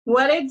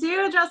 What it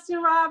do,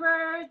 Justin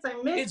Roberts? I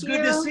miss you. It's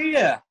good to see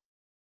you.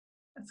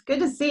 It's good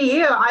to see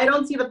you. I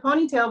don't see the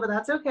ponytail, but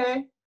that's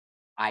okay.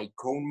 I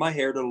combed my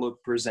hair to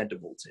look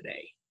presentable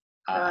today.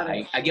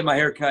 I get my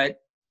hair cut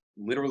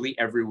literally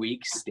every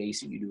week.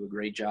 Stacy, you do a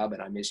great job,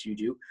 and I miss you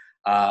too.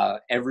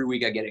 Every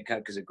week I get it cut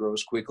because it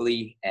grows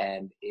quickly,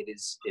 and it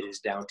is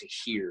down to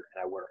here,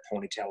 and I wear a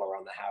ponytail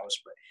around the house,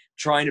 but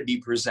trying to be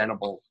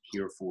presentable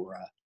here for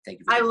Thank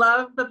you. I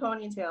love the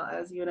ponytail,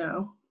 as you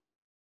know.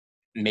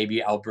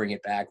 Maybe I'll bring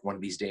it back one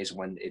of these days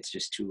when it's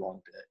just too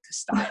long to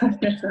stop.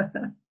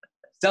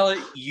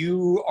 Stella,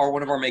 you are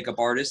one of our makeup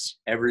artists.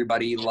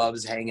 Everybody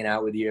loves hanging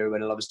out with you.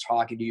 Everybody loves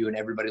talking to you, and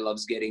everybody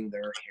loves getting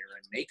their hair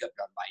and makeup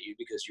done by you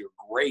because you're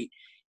great.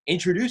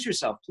 Introduce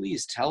yourself,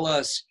 please. Tell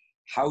us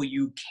how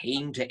you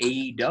came to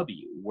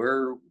AEW.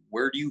 Where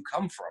do you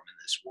come from in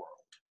this world?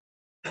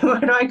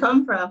 Where do I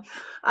come from?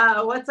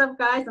 What's up,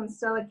 guys? I'm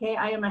Stella K.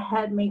 I am a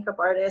head makeup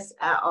artist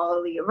at All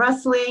Elite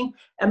Wrestling.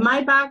 And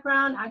my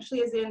background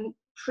actually is in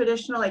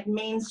traditional, like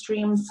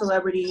mainstream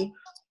celebrity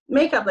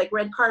makeup, like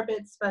red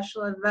carpets,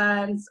 special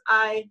events.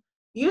 I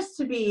used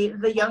to be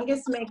the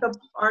youngest makeup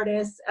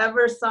artist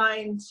ever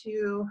signed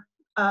to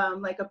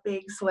like a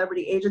big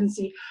celebrity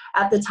agency.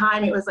 At the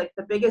time, it was like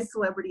the biggest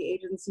celebrity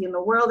agency in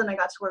the world. And I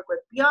got to work with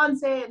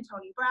Beyonce and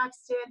Toni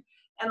Braxton.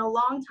 And a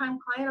longtime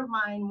client of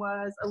mine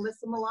was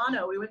Alyssa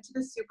Milano. We went to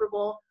the Super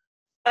Bowl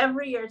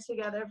every year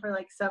together for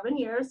like 7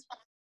 years.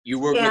 You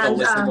work with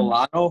Alyssa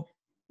Milano?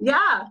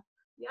 Yeah.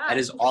 That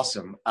is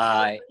awesome.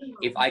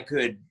 If I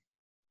could,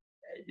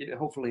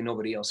 hopefully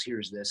nobody else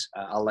hears this,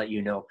 I'll let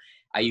you know.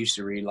 I used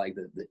to read like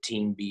the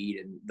Teen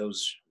Beat and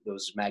those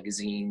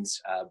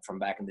magazines from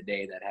back in the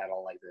day that had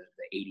all like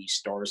the 80s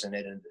stars in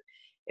it. And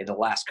in the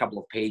last couple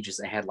of pages,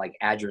 they had like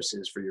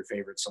addresses for your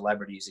favorite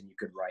celebrities, and you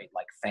could write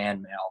like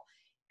fan mail.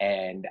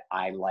 And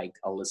I liked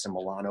Alyssa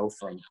Milano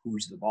from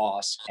Who's the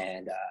Boss,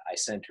 and I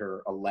sent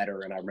her a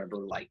letter, and I remember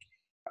like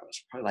I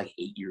was probably like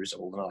 8 years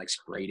old, and I like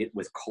sprayed it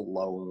with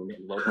cologne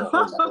and wrote her a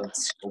whole letter and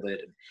sealed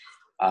it.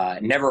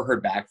 And, never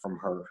heard back from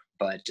her,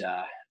 but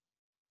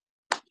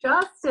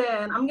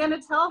Justin, I'm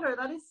gonna tell her.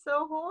 That is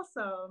so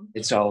wholesome.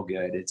 It's all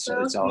good. It's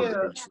all cute.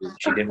 good.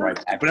 She didn't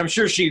write back, but I'm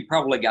sure she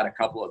probably got a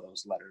couple of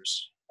those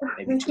letters.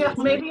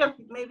 Maybe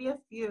a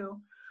few.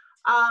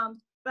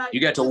 But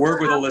you got to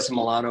work with Alyssa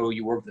Milano.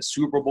 You worked the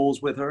Super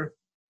Bowls with her.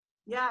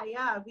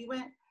 Yeah. We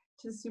went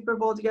to the Super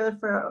Bowl together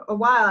for a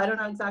while. I don't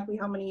know exactly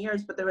how many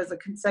years, but there was a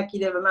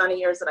consecutive amount of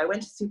years that I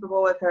went to Super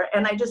Bowl with her.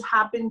 And I just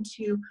happened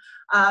to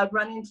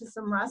run into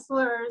some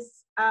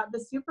wrestlers at the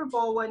Super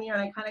Bowl one year,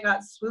 and I kind of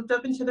got swooped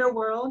up into their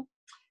world.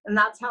 And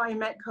that's how I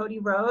met Cody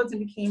Rhodes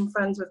and became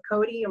friends with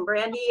Cody and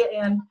Brandy.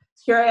 And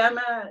here I am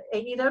at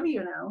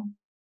AEW now.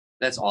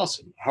 That's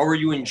awesome. How are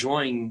you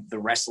enjoying the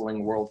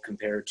wrestling world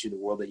compared to the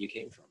world that you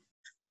came from?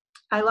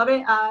 I love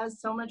it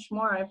so much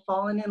more. I've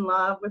fallen in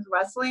love with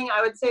wrestling. I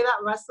would say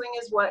that wrestling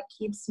is what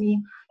keeps me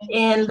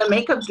in the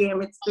makeup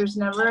game. There's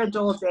never a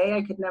dull day.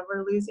 I could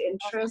never lose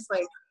interest.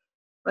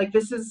 Like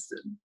this is,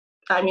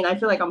 I mean, I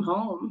feel like I'm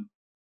home.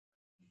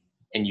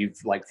 And you've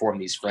like formed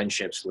these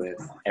friendships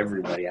with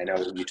everybody. I know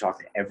you talk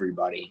to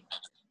everybody.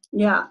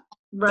 Yeah,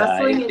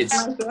 wrestling is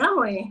my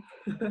family.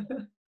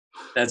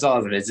 That's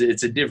awesome.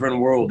 It's a different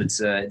world. It's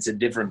a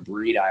different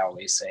breed, I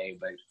always say,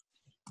 but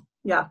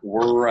yeah,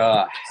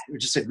 we're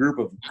just a group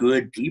of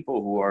good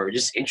people who are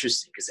just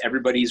interesting because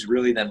everybody's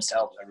really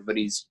themselves.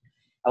 Everybody's,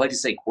 I like to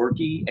say,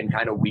 quirky and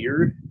kind of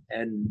weird,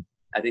 and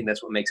I think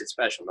that's what makes it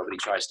special. Nobody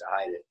tries to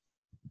hide it.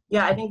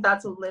 Yeah, I think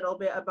that's a little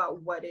bit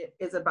about what it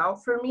is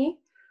about for me.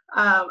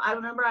 I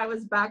remember I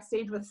was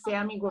backstage with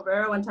Sammy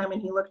Guevara one time,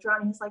 and he looked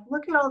around and he's like,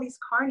 "Look at all these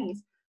carnies.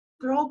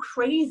 They're all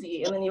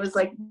crazy." And then he was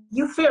like,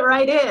 "You fit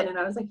right in." And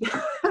I was like,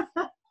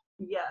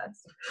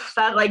 yes,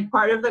 that like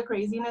part of the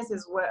craziness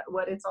is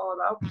what it's all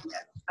about.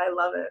 I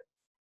love it.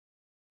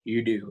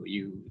 You do.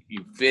 You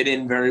fit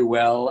in very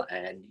well,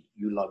 and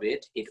you love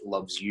it. It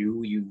loves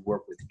you. You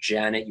work with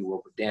Janet. You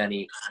work with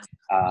Danny,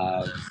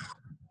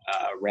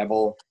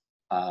 Rebel.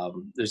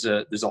 There's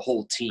a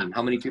whole team.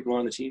 How many people are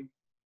on the team?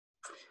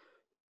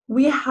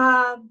 We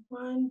have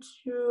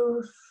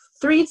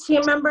 3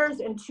 team members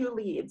and 2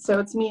 leads. So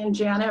it's me and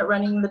Janet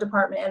running the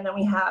department, and then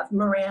we have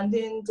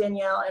Miranda,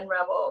 Danielle, and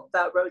Rebel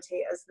that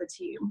rotate as the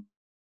team.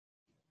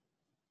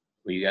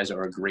 Well, you guys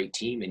are a great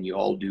team, and you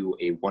all do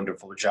a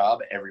wonderful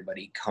job.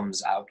 Everybody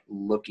comes out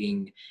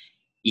looking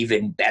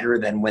even better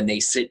than when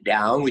they sit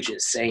down, which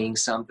is saying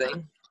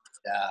something.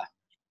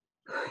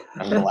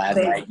 I'm glad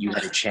that you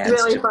had a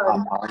chance to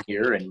pop on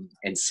here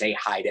and say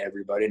hi to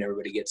everybody, and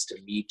everybody gets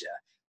to meet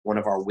one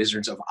of our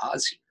Wizards of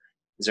Oz here.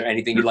 Is there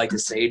anything you'd like to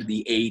say to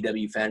the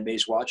AEW fan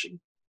base watching?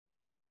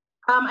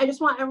 I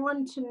just want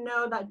everyone to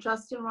know that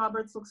Justin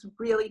Roberts looks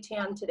really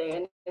tan today.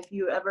 And if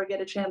you ever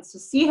get a chance to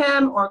see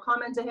him or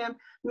comment to him,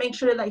 make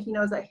sure that he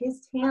knows that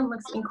his tan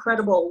looks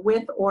incredible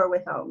with or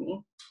without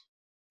me.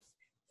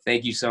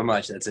 Thank you so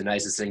much. That's the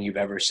nicest thing you've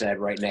ever said,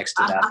 right next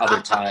to that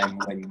other time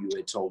when you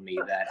had told me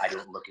that I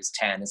don't look as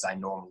tan as I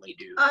normally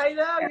do. I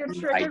know, you're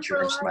triggered. I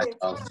drenched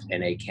myself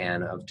in a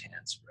can of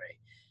tan spray.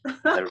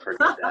 Never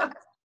forget that. It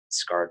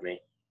scarred me.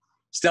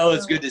 Stella,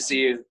 it's good to see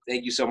you.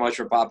 Thank you so much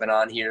for popping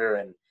on here,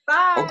 and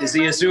bye. Hope to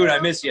see you soon. I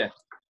miss you.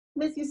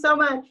 Miss you so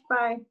much.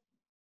 Bye.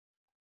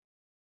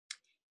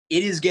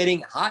 It is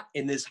getting hot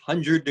in this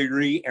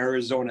 100-degree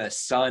Arizona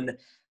sun,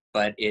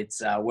 but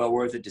it's well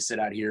worth it to sit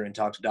out here and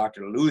talk to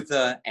Dr.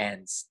 Luther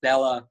and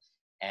Stella,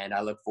 and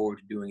I look forward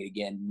to doing it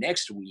again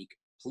next week.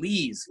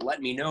 Please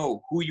let me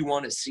know who you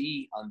want to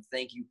see on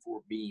Thank You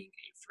for Being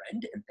a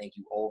Friend, and thank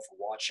you all for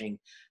watching.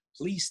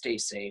 Please stay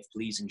safe.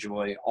 Please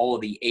enjoy all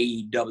of the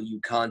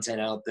AEW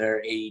content out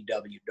there,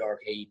 AEW Dark,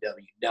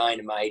 AEW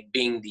Dynamite,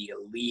 being the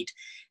elite.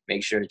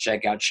 Make sure to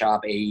check out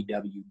shopaew.com,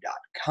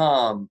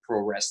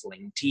 Pro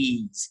Wrestling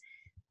Tees.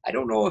 I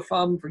don't know if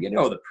I'm forgetting,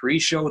 the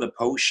pre-show, the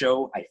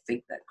post-show. I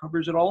think that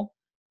covers it all.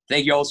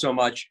 Thank you all so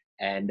much,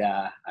 and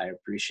I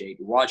appreciate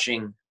you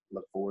watching.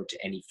 Look forward to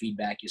any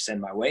feedback you send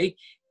my way,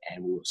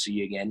 and we will see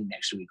you again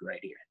next week right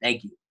here.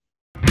 Thank you.